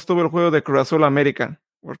 pregúntenle cómo estuvo el juego de Cruz Azul América,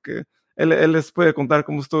 porque él les puede contar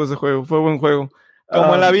cómo estuvo ese juego. Fue buen juego.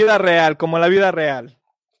 Como en la vida real, como en la vida real.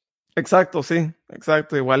 Exacto, sí,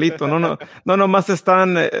 exacto, igualito. No nomás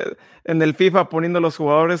están en el FIFA poniendo los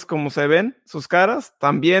jugadores como se ven, sus caras.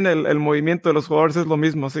 También el movimiento de los jugadores es lo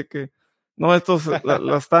mismo, así que no, estos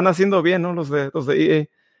la están haciendo bien, ¿no? Los de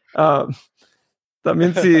EA.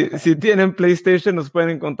 También si tienen PlayStation nos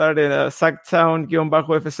pueden encontrar en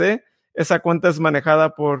Sacktown-FC. Esa cuenta es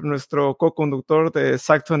manejada por nuestro co-conductor de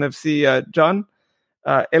Sacktown FC, John.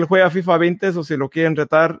 Él juega FIFA 20, o si lo quieren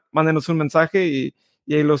retar, mándenos un mensaje y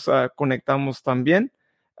ahí los conectamos también.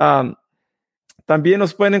 También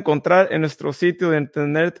nos pueden encontrar en nuestro sitio de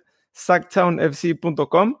internet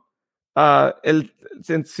sacktownfc.com.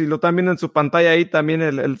 Si lo están viendo en su pantalla ahí, también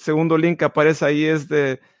el segundo link que aparece ahí es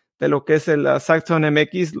de lo que es el Sacktown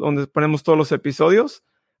MX, donde ponemos todos los episodios.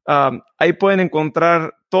 Ahí pueden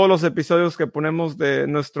encontrar todos los episodios que ponemos de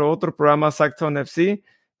nuestro otro programa Sacktown FC,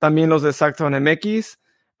 también los de Sacktown MX.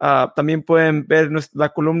 También pueden ver la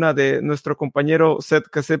columna de nuestro compañero Seth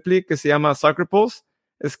Kasepli, que se llama Soccer Pulse,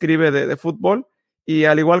 escribe de fútbol. Y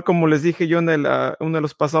al igual como les dije yo en uno de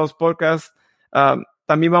los pasados podcasts,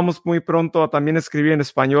 también vamos muy pronto a también escribir en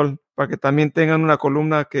español, para que también tengan una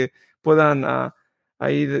columna que puedan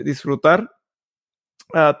ahí disfrutar.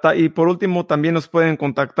 Y por último, también nos pueden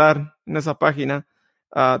contactar en esa página.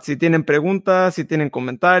 Si tienen preguntas, si tienen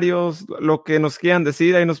comentarios, lo que nos quieran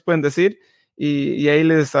decir, ahí nos pueden decir. Y ahí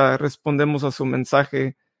les respondemos a su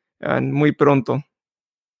mensaje muy pronto.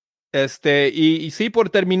 Y sí, por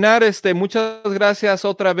terminar, muchas gracias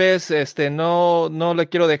otra vez. No le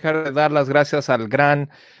quiero dejar de dar las gracias a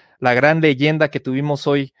la gran leyenda que tuvimos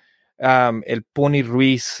hoy, el Pony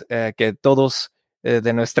Ruiz, que todos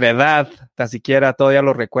de nuestra edad, tan siquiera todavía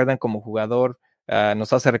lo recuerdan como jugador.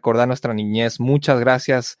 Nos hace recordar nuestra niñez. Muchas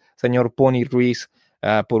gracias, señor Pony Ruiz,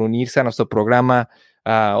 por unirse a nuestro programa.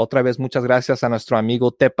 Otra vez, muchas gracias a nuestro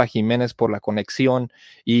amigo Tepa Jiménez por la conexión.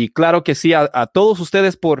 Y claro que sí, a todos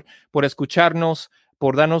ustedes por escucharnos,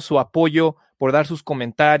 por darnos su apoyo, por dar sus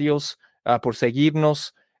comentarios, por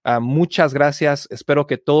seguirnos. Muchas gracias. Espero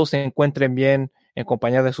que todos se encuentren bien en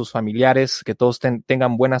compañía de sus familiares, que todos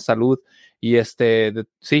tengan buena salud. Y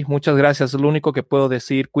sí, muchas gracias. Es lo único que puedo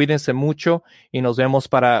decir. Cuídense mucho y nos vemos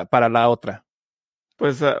para la otra.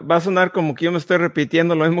 Pues va a sonar como que yo me estoy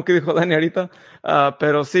repitiendo lo mismo que dijo Dani ahorita,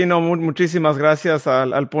 pero sí, no, muchísimas gracias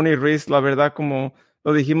al Pony Ruiz. La verdad, como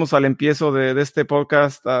lo dijimos al empiezo de este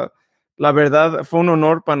podcast, la verdad fue un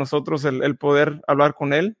honor para nosotros el poder hablar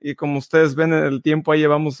con él. Y como ustedes ven en el tiempo, ahí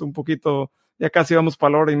llevamos un poquito, ya casi vamos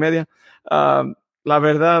para la hora y media. La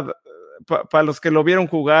verdad, para los que lo vieron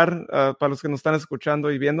jugar, para los que nos están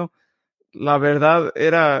escuchando y viendo, la verdad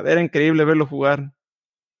era increíble verlo jugar.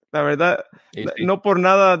 La verdad, sí. No por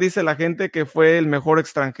nada dice la gente que fue el mejor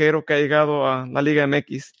extranjero que ha llegado a la Liga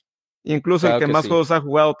MX. Incluso claro, el que más juegos ha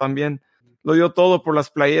jugado también. Lo dio todo por las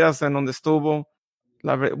playeras en donde estuvo.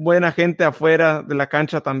 Buena gente afuera de la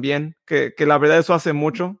cancha también, que la verdad eso hace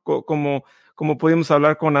mucho, como pudimos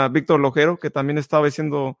hablar con Víctor Lojero, que también estaba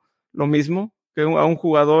diciendo lo mismo, que a un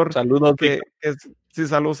jugador saludos, sí,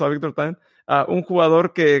 saludos a Víctor también, un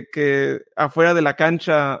jugador que afuera de la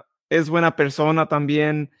cancha es buena persona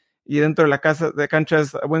también, y dentro de la cancha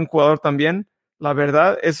es buen jugador también. La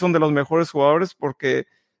verdad, son de los mejores jugadores porque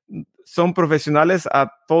son profesionales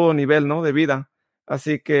a todo nivel, ¿no? De vida.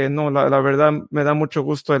 Así que, no, la verdad me da mucho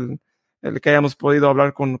gusto el que hayamos podido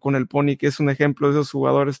hablar con el Pony, que es un ejemplo de esos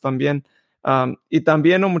jugadores también. Y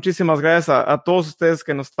también muchísimas gracias a todos ustedes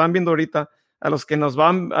que nos están viendo ahorita, a los que nos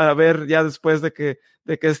van a ver ya después de que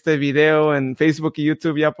este video en Facebook y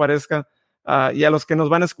YouTube ya aparezca, y a los que nos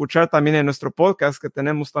van a escuchar también en nuestro podcast que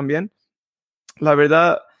tenemos también. La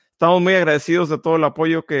verdad, estamos muy agradecidos de todo el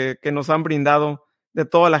apoyo que nos han brindado, de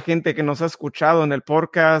toda la gente que nos ha escuchado en el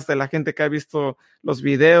podcast, de la gente que ha visto los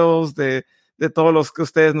videos, de todos los que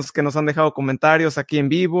ustedes que nos han dejado comentarios aquí en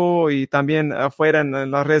vivo y también afuera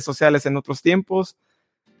en las redes sociales en otros tiempos.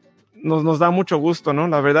 Nos da mucho gusto, ¿no?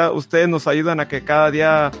 La verdad, ustedes nos ayudan a que cada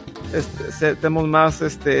día estemos más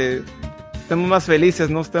felices,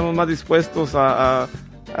 ¿no? Estemos más dispuestos a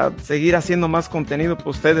seguir haciendo más contenido para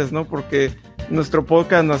ustedes, ¿no? Porque nuestro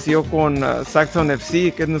podcast nació con Sacktown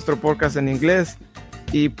FC, que es nuestro podcast en inglés.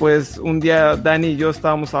 Y pues un día Dani y yo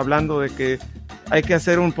estábamos hablando de que hay que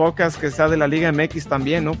hacer un podcast que sea de la Liga MX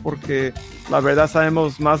también, ¿no? Porque la verdad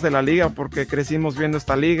sabemos más de la liga, porque crecimos viendo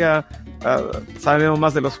esta liga, sabemos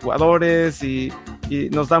más de los jugadores y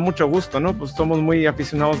nos da mucho gusto, ¿no? Pues somos muy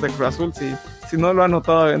aficionados de Cruz Azul, si no lo han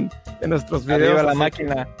notado en nuestros videos. Arriba la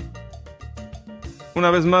máquina.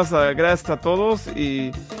 Una vez más, gracias a todos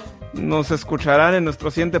y nos escucharán en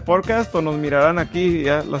nuestro siguiente podcast o nos mirarán aquí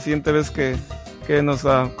ya la siguiente vez que nos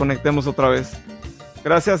conectemos otra vez.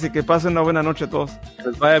 Gracias y que pasen una buena noche a todos. Que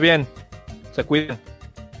les vaya bien. Se cuiden.